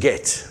to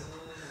get.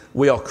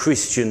 We are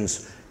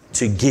Christians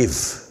to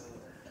give.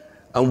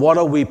 And what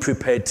are we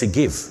prepared to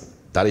give?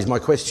 That is my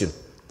question.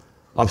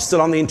 I'm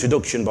still on the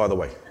introduction, by the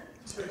way.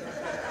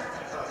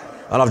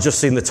 And I've just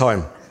seen the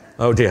time.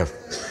 Oh dear.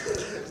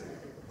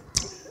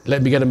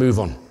 Let me get a move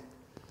on.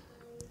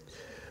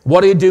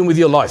 What are you doing with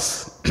your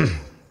life?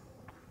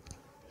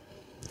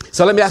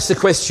 So let me ask the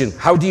question,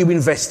 how do you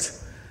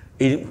invest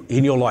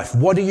in your life?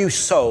 What do you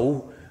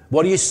sow?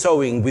 What are you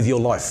sowing with your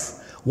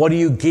life? What are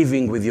you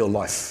giving with your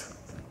life?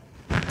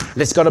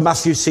 Let's go to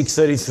Matthew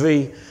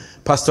 6:33.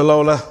 Pastor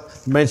Lola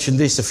mentioned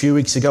this a few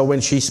weeks ago when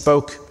she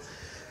spoke.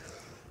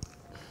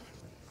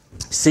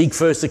 Seek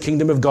first the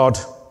kingdom of God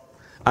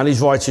and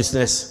his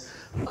righteousness,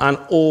 and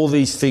all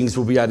these things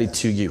will be added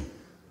to you.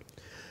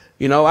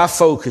 Our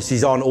focus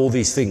is on all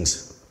these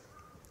things.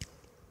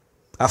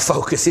 Our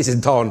focus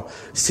isn't on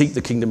seek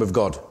the kingdom of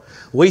God.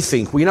 We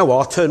think,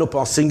 I'll turn up,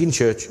 I'll sing in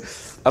church,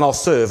 and I'll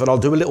serve, and I'll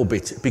do a little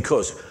bit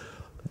because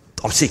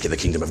I'm seeking the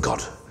kingdom of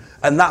God.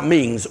 And that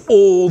means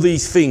all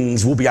these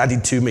things will be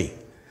added to me.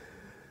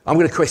 I'm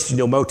going to question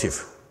your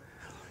motive,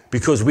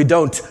 because we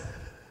don't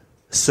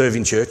serve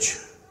in church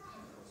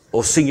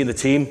or sing in the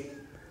team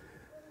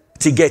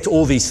to get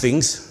all these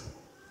things.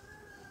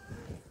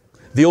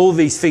 All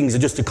these things are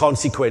just a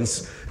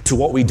consequence to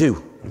what we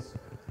do.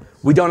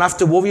 We don't have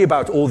to worry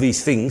about all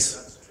these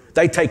things.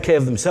 They take care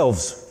of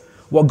themselves.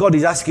 What God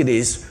is asking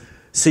is,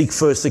 seek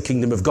first the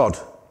kingdom of God.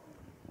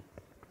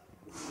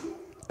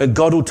 And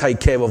God will take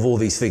care of all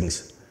these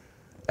things.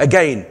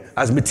 Again,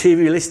 as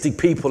materialistic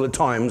people at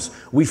times,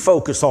 we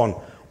focus on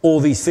all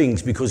these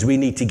things because we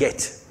need to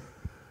get.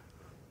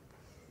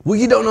 Well,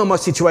 you don't know my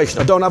situation.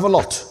 I don't have a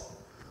lot.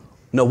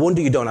 No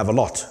wonder you don't have a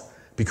lot,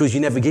 because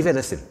you never give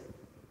anything.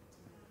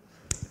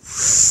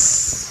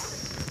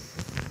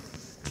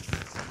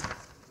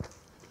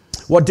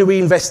 What do we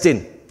invest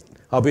in?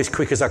 I'll be as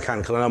quick as I can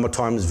because I know my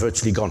time is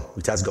virtually gone.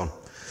 It has gone.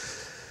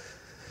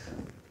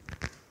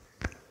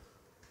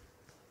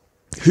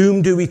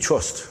 Whom do we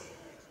trust?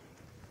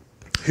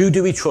 Who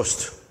do we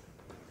trust?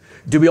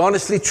 Do we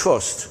honestly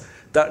trust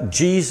that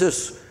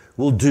Jesus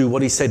will do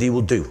what he said he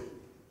will do?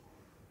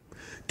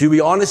 Do we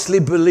honestly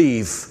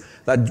believe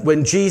that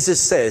when Jesus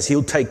says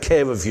he'll take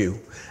care of you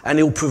and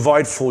he'll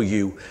provide for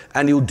you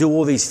and he'll do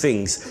all these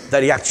things,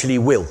 that he actually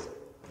will?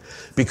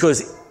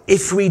 Because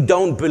if we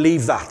don't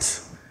believe that,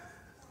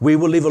 we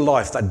will live a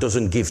life that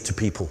doesn't give to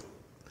people.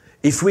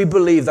 If we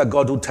believe that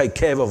God will take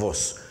care of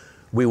us,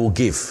 we will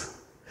give.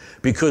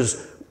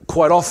 Because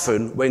quite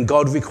often, when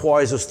God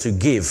requires us to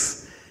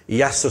give,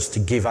 he asks us to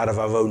give out of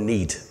our own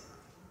need.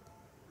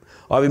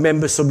 I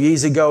remember some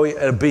years ago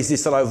at a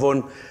business that I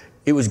run,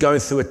 it was going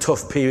through a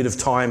tough period of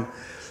time.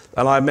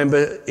 And I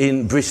remember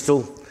in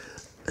Bristol,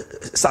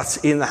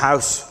 sat in the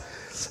house,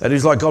 and he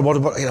was like, God,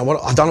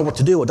 I don't know what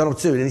to do.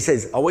 And he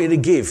says, I want you to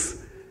give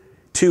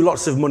 2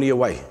 lots of money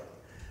away.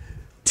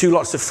 2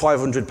 lots of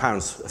 £500,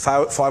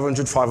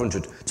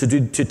 500,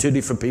 to 2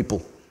 different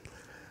people.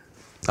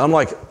 And I'm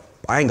like,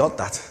 I ain't got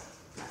that.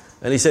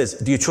 And he says,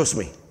 do you trust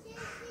me?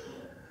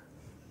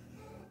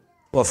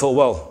 Well, I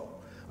thought,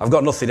 I've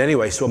got nothing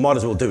anyway, so I might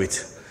as well do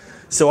it.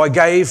 So I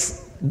gave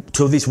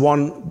to this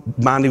one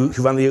man who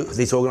ran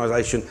this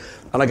organisation,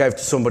 and I gave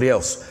to somebody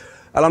else.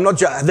 And I'm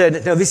not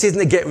now this isn't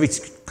a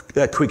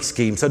get-rich-quick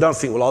scheme, so don't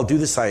think, I'll do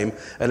the same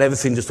and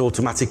everything just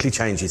automatically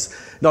changes.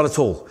 Not at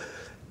all.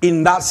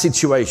 In that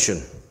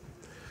situation,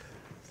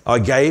 I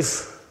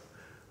gave.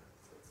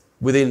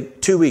 Within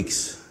 2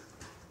 weeks,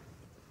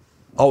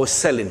 I was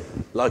selling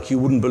like you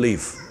wouldn't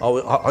believe.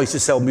 I used to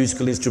sell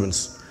musical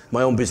instruments,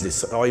 my own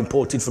business. I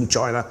imported from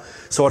China,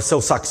 so I'd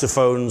sell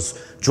saxophones,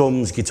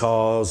 drums,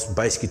 guitars,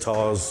 bass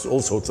guitars,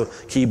 all sorts of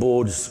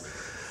keyboards,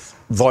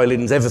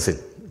 violins, everything.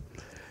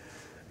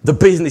 The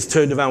business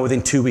turned around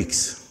within 2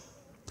 weeks.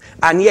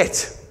 And yet,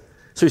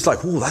 so it's like,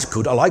 that's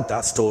good, I like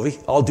that story,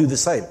 I'll do the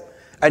same.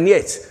 And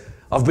yet,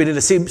 I've been in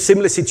a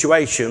similar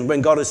situation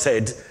when God has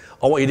said,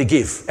 I want you to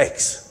give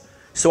X.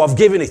 So I've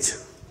given it.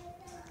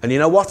 And you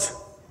know what?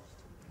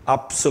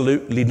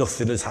 Absolutely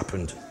nothing has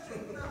happened.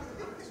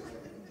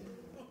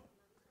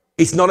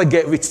 It's not a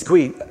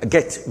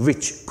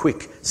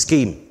get-rich-quick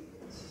scheme.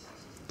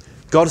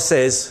 God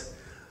says,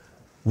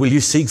 Will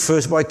you seek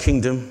first my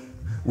kingdom?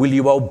 Will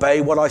you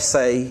obey what I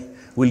say?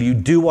 Will you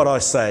do what I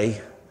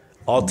say?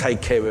 I'll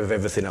take care of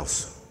everything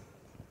else.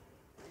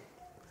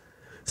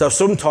 So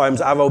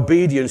sometimes our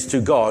obedience to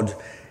God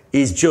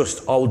is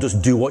just, I'll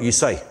just do what you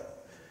say.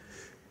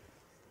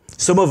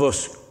 Some of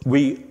us,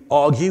 we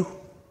argue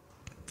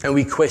and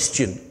we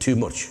question too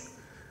much.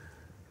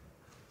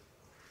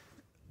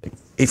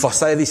 If I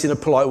say this in a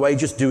polite way,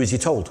 just do as you're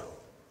told.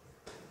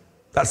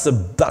 That's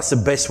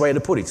the best way to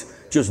put it.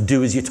 Just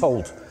do as you're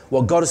told.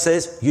 What God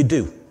says, you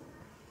do.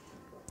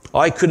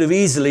 I could have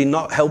easily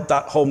not helped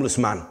that homeless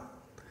man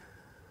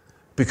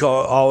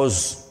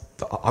because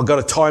I got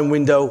a time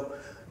window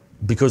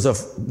because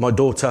of my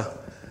daughter,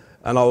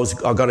 and I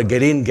got to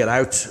get in, get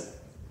out,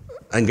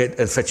 and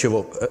fetch her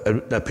up,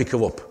 and pick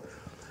her up.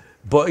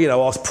 But I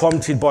was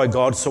prompted by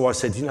God, so I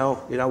said, you know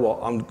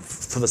what?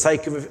 For the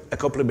sake of a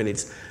couple of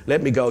minutes,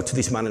 let me go to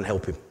this man and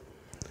help him.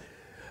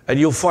 And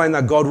you'll find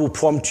that God will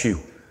prompt you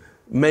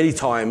many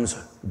times.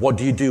 What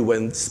do you do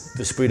when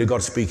the Spirit of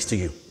God speaks to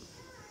you?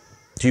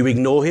 Do you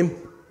ignore him?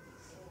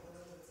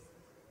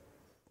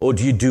 Or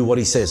do you do what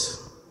he says?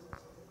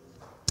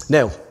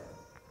 Now,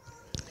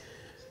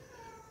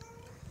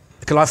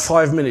 can I have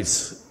 5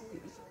 minutes,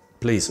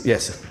 please?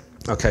 Yes.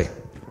 Okay.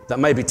 That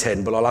may be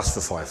 10, but I'll ask for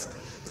 5.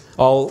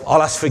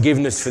 I'll ask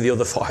forgiveness for the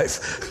other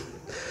 5.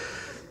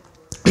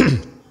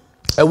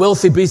 A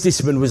wealthy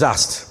businessman was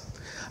asked,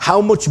 how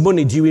much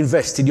money do you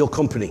invest in your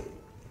company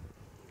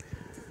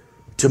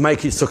to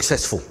make it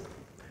successful?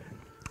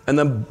 And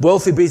the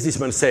wealthy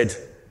businessman said,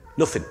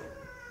 nothing.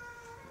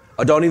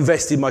 I don't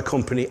invest in the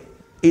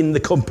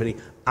company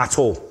at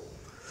all.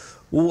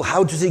 Well,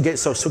 how does he get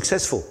so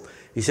successful?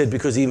 He said,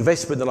 because the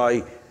investment that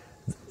I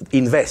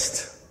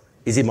invest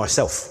is in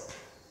myself.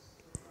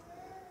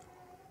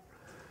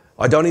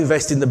 I don't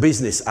invest in the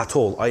business at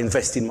all. I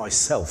invest in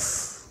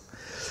myself.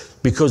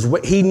 Because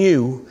he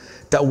knew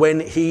that when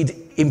he'd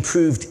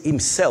improved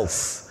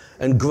himself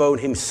and grown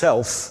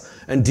himself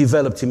and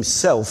developed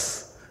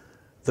himself,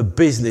 the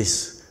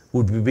business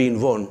would be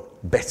being run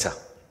better.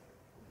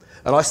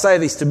 And I say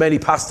this to many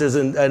pastors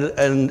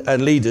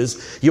and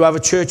leaders. You have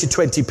a church of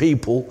 20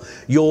 people.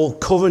 Your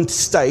current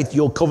state,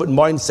 your current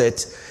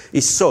mindset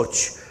is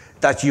such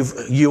that your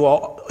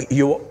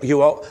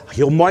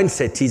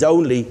mindset is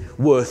only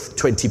worth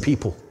 20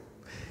 people.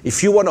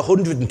 If you want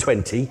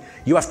 120,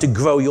 you have to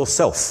grow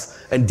yourself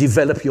and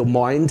develop your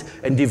mind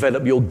and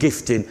develop your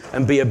gifting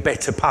and be a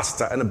better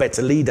pastor and a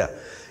better leader.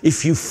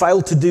 If you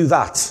fail to do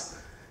that,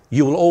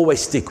 you will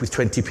always stick with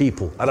 20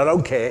 people. And I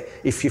don't care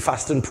if you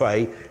fast and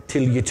pray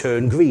till you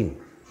turn green.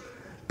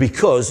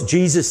 Because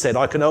Jesus said,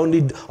 I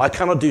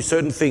cannot do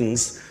certain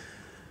things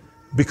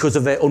because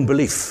of their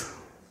unbelief.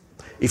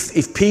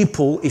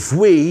 If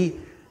we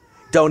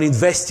don't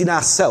invest in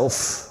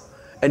ourselves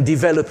and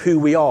develop who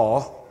we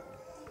are,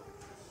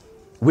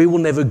 we will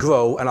never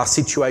grow, and our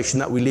situation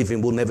that we live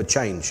in will never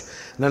change.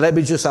 Now let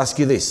me just ask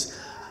you this.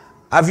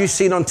 Have you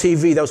seen on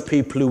TV those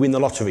people who win the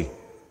lottery?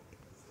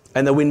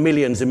 And they win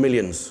millions and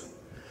millions.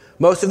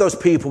 Most of those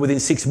people within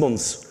 6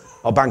 months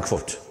are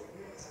bankrupt.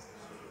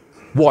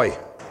 Why?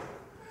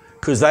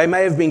 Because they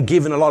may have been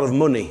given a lot of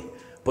money,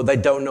 but they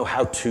don't know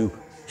how to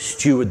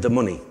steward the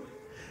money.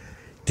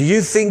 Do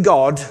you think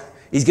God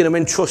is going to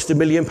entrust £1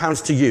 million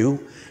to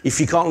you if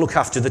you can't look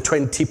after the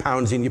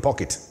 £20 in your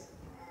pocket?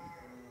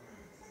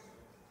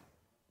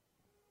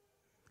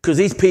 Because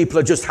these people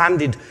are just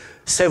handed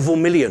several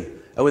million,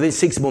 and within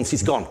 6 months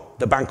it's gone.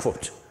 They're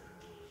bankrupt.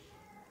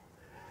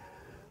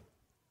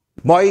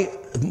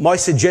 My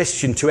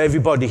suggestion to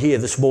everybody here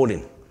this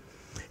morning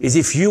is,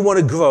 if you want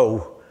to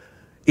grow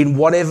in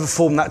whatever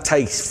form that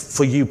takes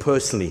for you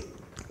personally,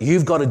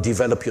 you've got to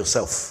develop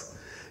yourself.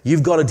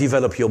 You've got to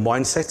develop your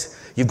mindset.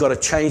 You've got to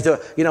change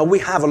we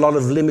have a lot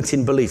of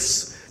limiting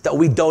beliefs that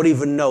we don't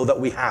even know that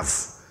we have.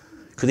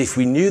 Because if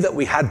we knew that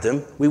we had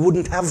them, we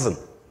wouldn't have them.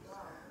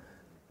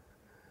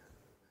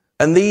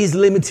 And these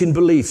limiting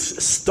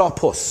beliefs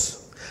stop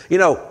us.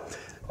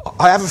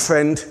 I have a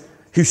friend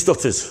who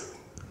stutters.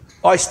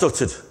 I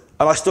stuttered.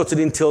 And I stuttered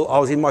until I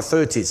was in my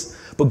 30s.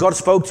 But God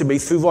spoke to me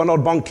through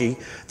Ronald Bonnke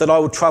that I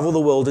would travel the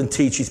world and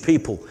teach his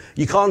people.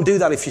 You can't do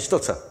that if you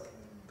stutter.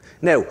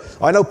 Now,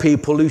 I know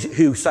people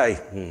who say,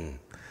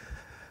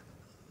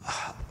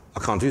 I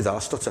can't do that, I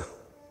stutter.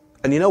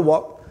 And you know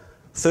what?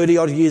 30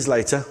 odd years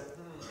later,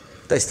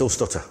 they still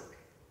stutter.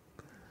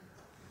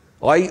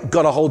 I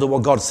got a hold of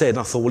what God said, and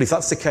I thought, well, if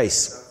that's the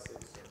case,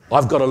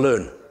 I've got to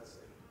learn.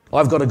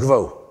 I've got to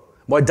grow.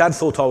 My dad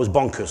thought I was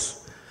bonkers.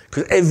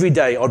 Because every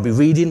day I'd be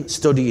reading,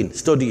 studying,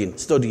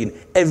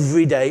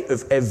 every day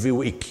of every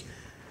week.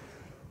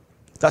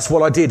 That's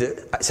what I did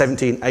at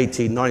 17,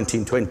 18,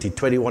 19, 20,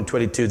 21,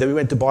 22. Then we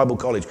went to Bible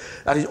college.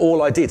 That is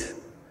all I did.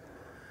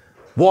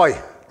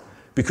 Why?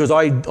 Because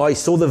I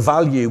saw the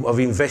value of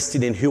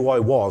investing in who I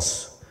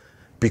was,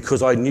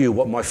 because I knew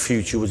what my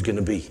future was going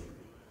to be.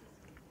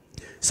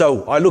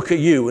 So I look at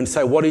you and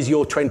say, what is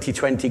your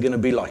 2020 going to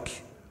be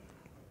like?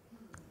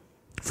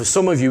 For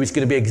some of you, it's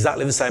going to be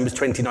exactly the same as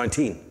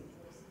 2019.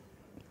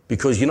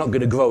 Because you're not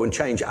going to grow and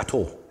change at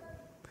all.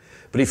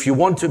 But if you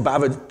want to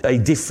have a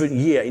different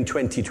year in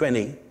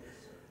 2020,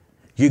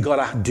 you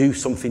got to do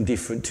something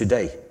different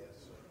today.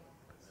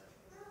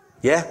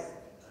 Yeah?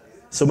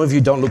 Some of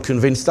you don't look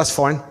convinced. That's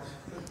fine.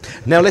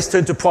 Now let's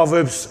turn to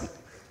Proverbs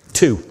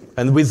 2.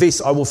 And with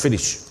this, I will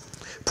finish.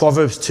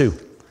 Proverbs 2.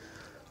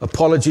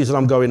 Apologies that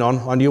I'm going on.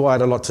 I knew I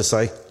had a lot to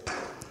say.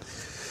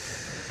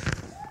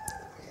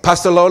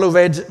 Pastor Lola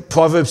read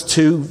Proverbs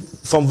 2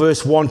 from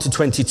verse 1 to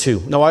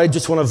 22. Now I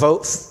just want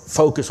to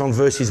focus on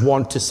verses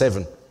 1 to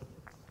 7.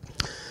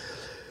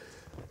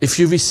 If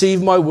you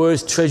receive my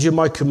words, treasure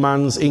my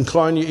commands,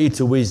 incline your ear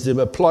to wisdom,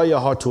 apply your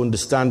heart to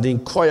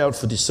understanding, cry out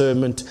for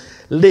discernment,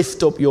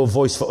 lift up your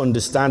voice for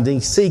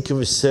understanding, seek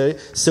for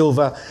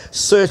silver,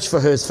 search for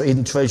hers for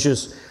hidden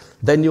treasures,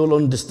 then you'll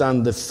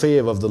understand the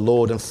fear of the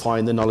Lord and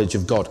find the knowledge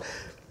of God.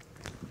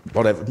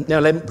 Whatever. Now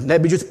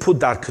let me just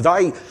put that, because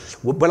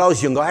when I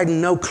was younger, I had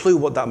no clue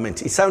what that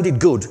meant. It sounded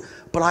good,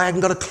 but I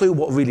hadn't got a clue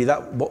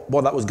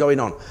what that was going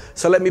on.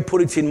 So let me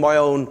put it in my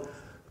own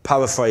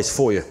paraphrase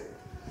for you.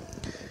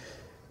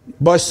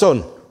 My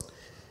son,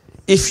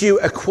 if you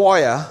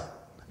acquire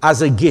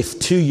as a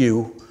gift to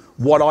you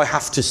what I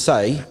have to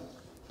say,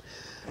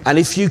 and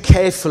if you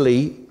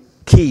carefully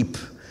keep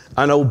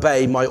and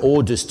obey my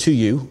orders to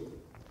you,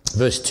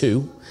 verse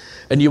 2,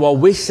 and you are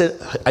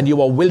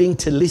willing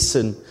to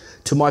listen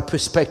to my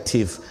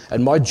perspective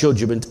and my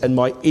judgment and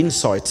my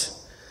insight,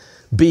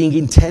 being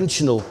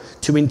intentional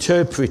to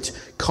interpret,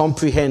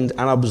 comprehend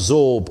and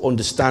absorb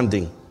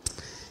understanding.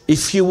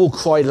 If you will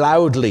cry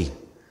loudly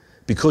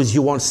because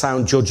you want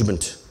sound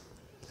judgment,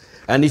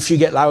 and if you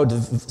get louder,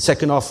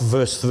 second half of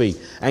verse 3,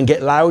 and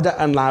get louder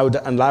and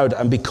louder and louder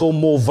and become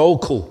more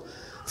vocal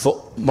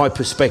for my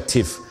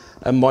perspective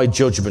and my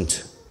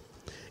judgment.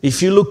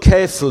 If you look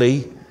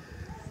carefully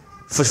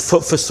for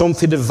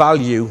something of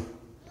value,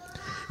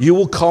 you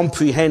will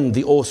comprehend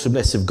the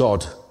awesomeness of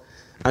God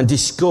and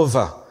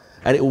discover,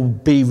 and it will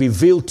be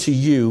revealed to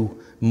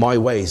you my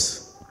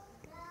ways.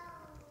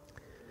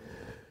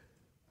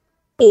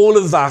 All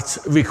of that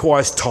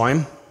requires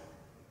time.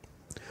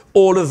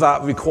 All of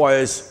that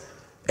requires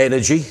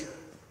energy.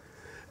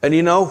 And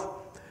you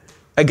know,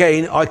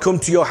 again, I come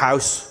to your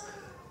house,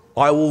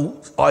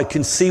 I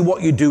can see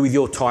what you do with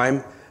your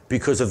time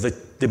because of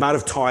the amount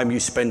of time you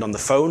spend on the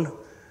phone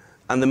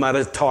and the amount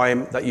of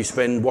time that you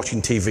spend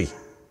watching TV.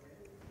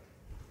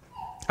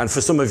 And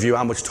for some of you,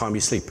 how much time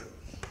you sleep.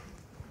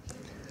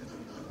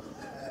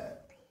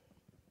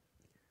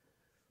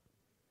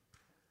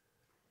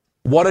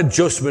 What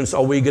adjustments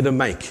are we going to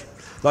make?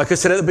 Like I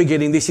said at the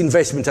beginning, this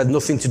investment had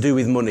nothing to do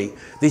with money.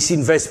 This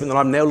investment that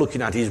I'm now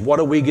looking at is, what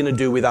are we going to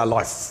do with our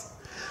life?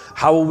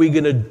 How are we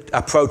going to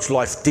approach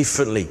life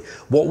differently?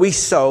 What we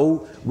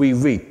sow, we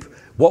reap.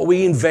 What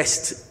we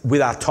invest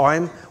with our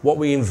time, what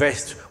we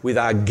invest with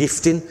our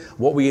gifting,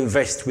 what we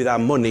invest with our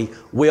money,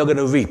 we are going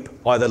to reap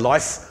either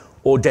life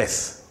or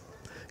death.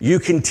 You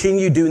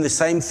continue doing the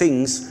same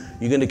things,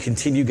 you're going to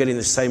continue getting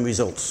the same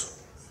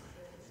results.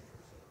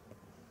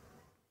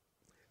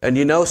 And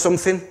you know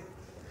something?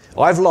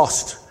 I've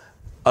lost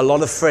a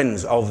lot of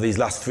friends over these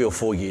last 3 or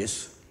 4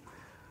 years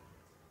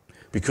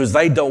because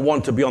they don't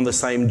want to be on the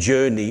same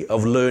journey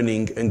of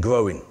learning and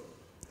growing.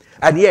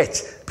 And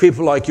yet,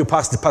 people like your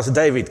Pastor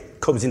David,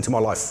 comes into my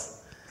life.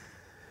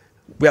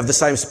 We have the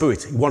same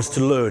spirit. He wants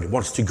to learn, he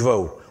wants to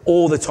grow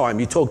all the time.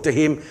 You talk to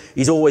him,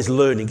 he's always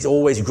learning, he's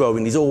always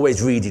growing, he's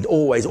always reading,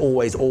 always,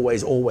 always,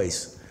 always,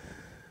 always.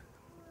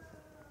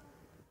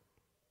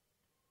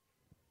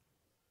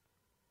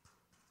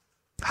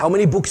 How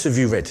many books have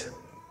you read?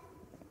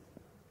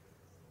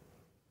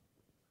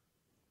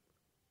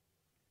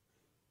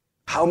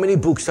 How many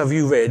books have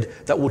you read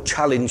that will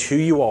challenge who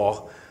you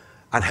are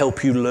and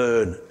help you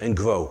learn and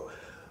grow?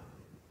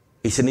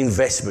 It's an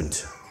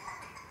investment.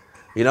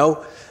 You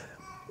know,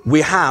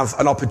 we have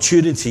an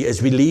opportunity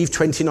as we leave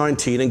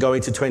 2019 and go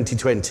into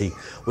 2020.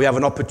 We have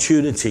an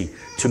opportunity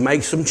to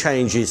make some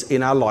changes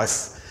in our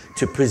life,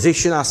 to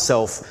position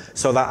ourselves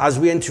so that as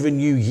we enter a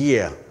new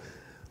year,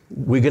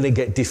 we're going to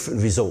get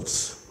different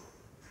results.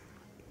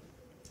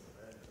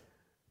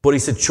 But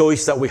it's a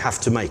choice that we have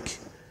to make.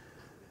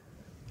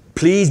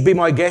 Please be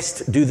my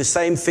guest, do the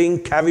same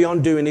thing, carry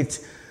on doing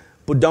it,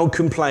 but don't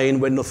complain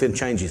when nothing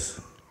changes.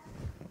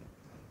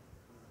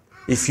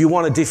 If you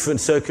want a different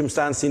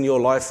circumstance in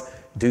your life,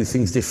 do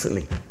things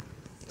differently.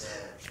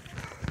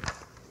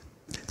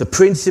 The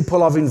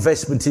principle of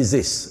investment is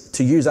this: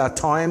 to use our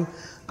time,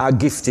 our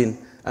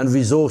gifting and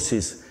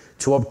resources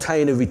to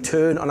obtain a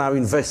return on our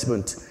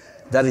investment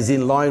that is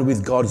in line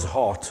with God's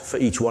heart for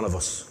each one of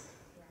us.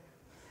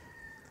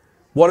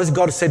 What has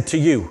God said to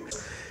you?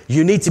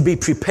 You need to be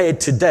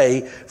prepared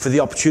today for the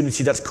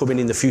opportunity that's coming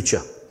in the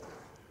future.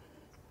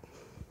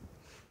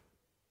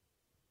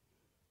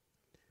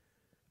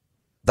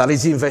 That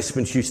is the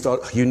investment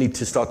you need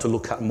to start to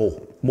look at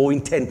more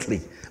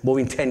intently,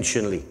 more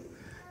intentionally.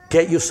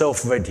 Get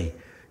yourself ready.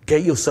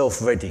 Get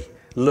yourself ready.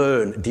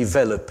 Learn,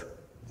 develop,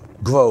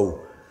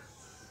 grow.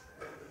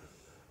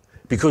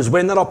 Because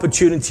when that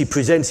opportunity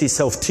presents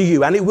itself to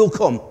you, and it will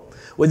come,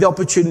 when the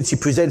opportunity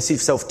presents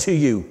itself to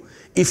you,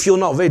 if you're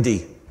not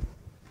ready,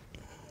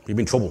 you're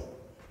in trouble.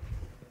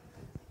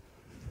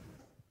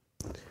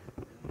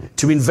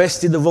 To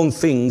invest in the wrong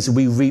things,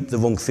 we reap the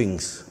wrong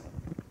things.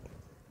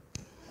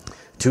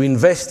 To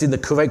invest in the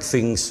correct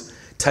things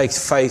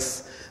takes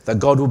faith that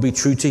God will be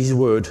true to his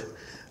word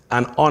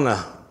and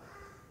honor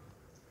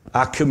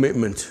our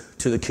commitment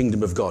to the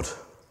kingdom of God.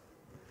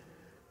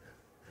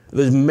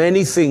 There's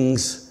many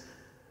things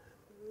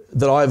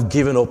that I've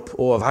given up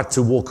or I've had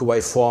to walk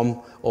away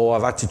from or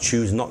I've had to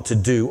choose not to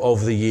do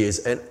over the years,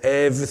 and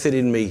everything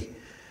in me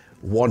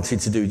wanted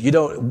to do.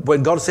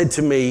 When God said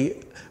to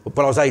me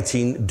when I was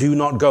 18, do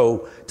not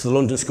go to the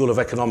London School of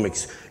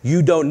Economics,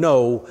 you don't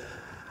know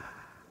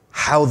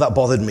how that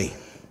bothered me.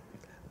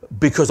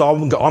 Because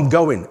I'm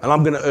going and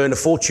I'm going to earn a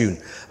fortune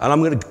and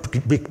I'm going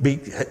to be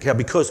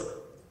because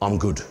I'm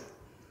good.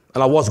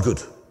 And I was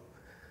good.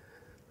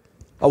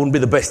 I wouldn't be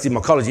the best in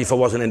my college if I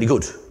wasn't any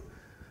good.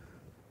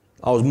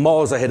 I was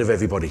miles ahead of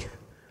everybody.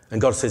 And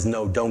God says,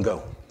 no, don't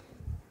go.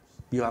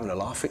 You're having a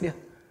laugh at you?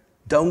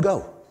 Don't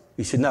go.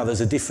 He said, no,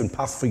 there's a different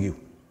path for you.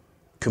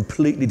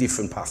 Completely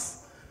different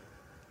path.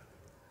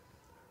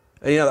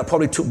 And that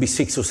probably took me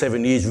 6 or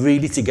 7 years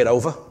really to get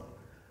over.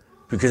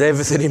 Because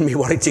everything in me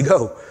wanted to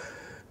go.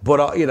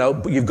 But,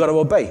 you've got to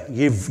obey.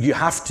 You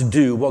have to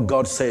do what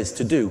God says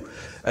to do.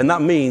 And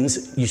that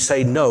means you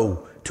say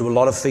no to a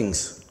lot of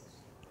things.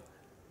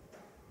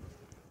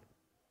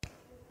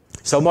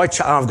 So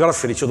I've got to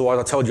finish, otherwise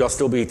I told you I'll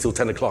still be here till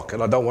 10 o'clock,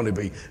 and I don't want to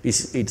be.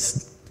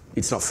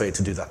 It's not fair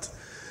to do that.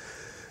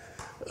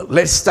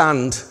 Let's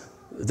stand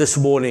this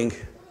morning,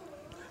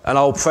 and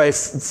I'll pray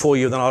for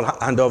you, then I'll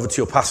hand over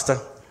to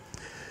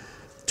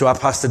our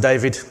pastor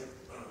David.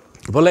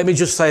 But let me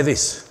just say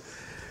this.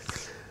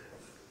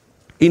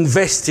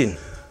 Investing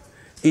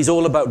is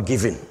all about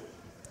giving.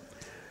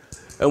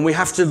 And we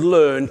have to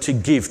learn to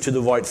give to the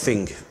right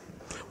thing.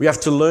 We have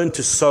to learn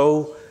to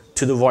sow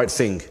to the right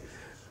thing.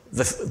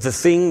 The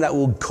thing that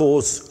will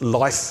cause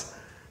life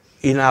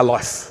in our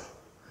life,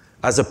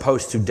 as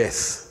opposed to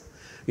death.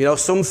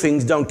 Some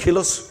things don't kill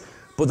us,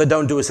 but they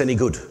don't do us any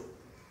good.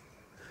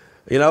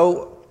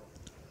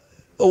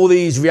 All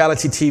these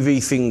reality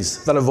TV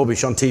things that are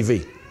rubbish on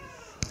TV.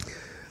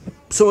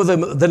 Some of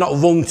them, they're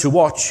not wrong to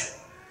watch.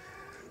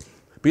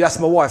 But you ask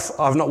my wife,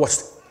 I've not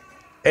watched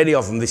any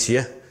of them this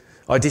year.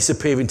 I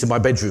disappear into my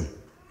bedroom.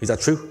 Is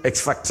that true?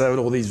 X Factor and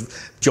all these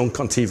junk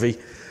on TV.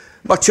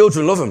 My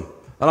children love them.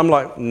 And I'm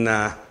like,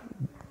 nah,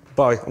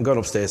 bye, I'm going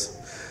upstairs.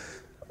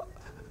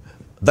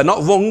 They're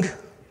not wrong.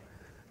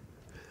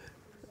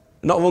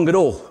 Not wrong at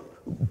all.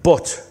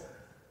 But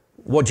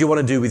what do you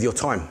want to do with your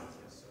time?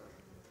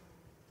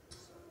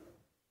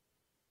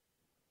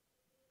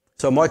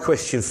 So my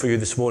question for you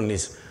this morning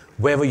is,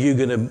 where are you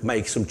going to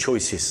make some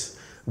choices?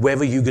 Where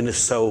are you going to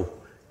sow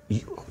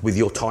with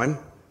your time?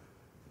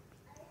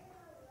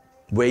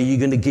 Where are you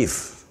going to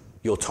give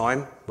your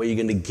time? Where are you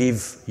going to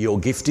give your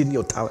gifting,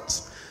 your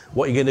talents?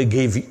 What are you going to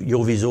give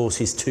your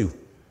resources to?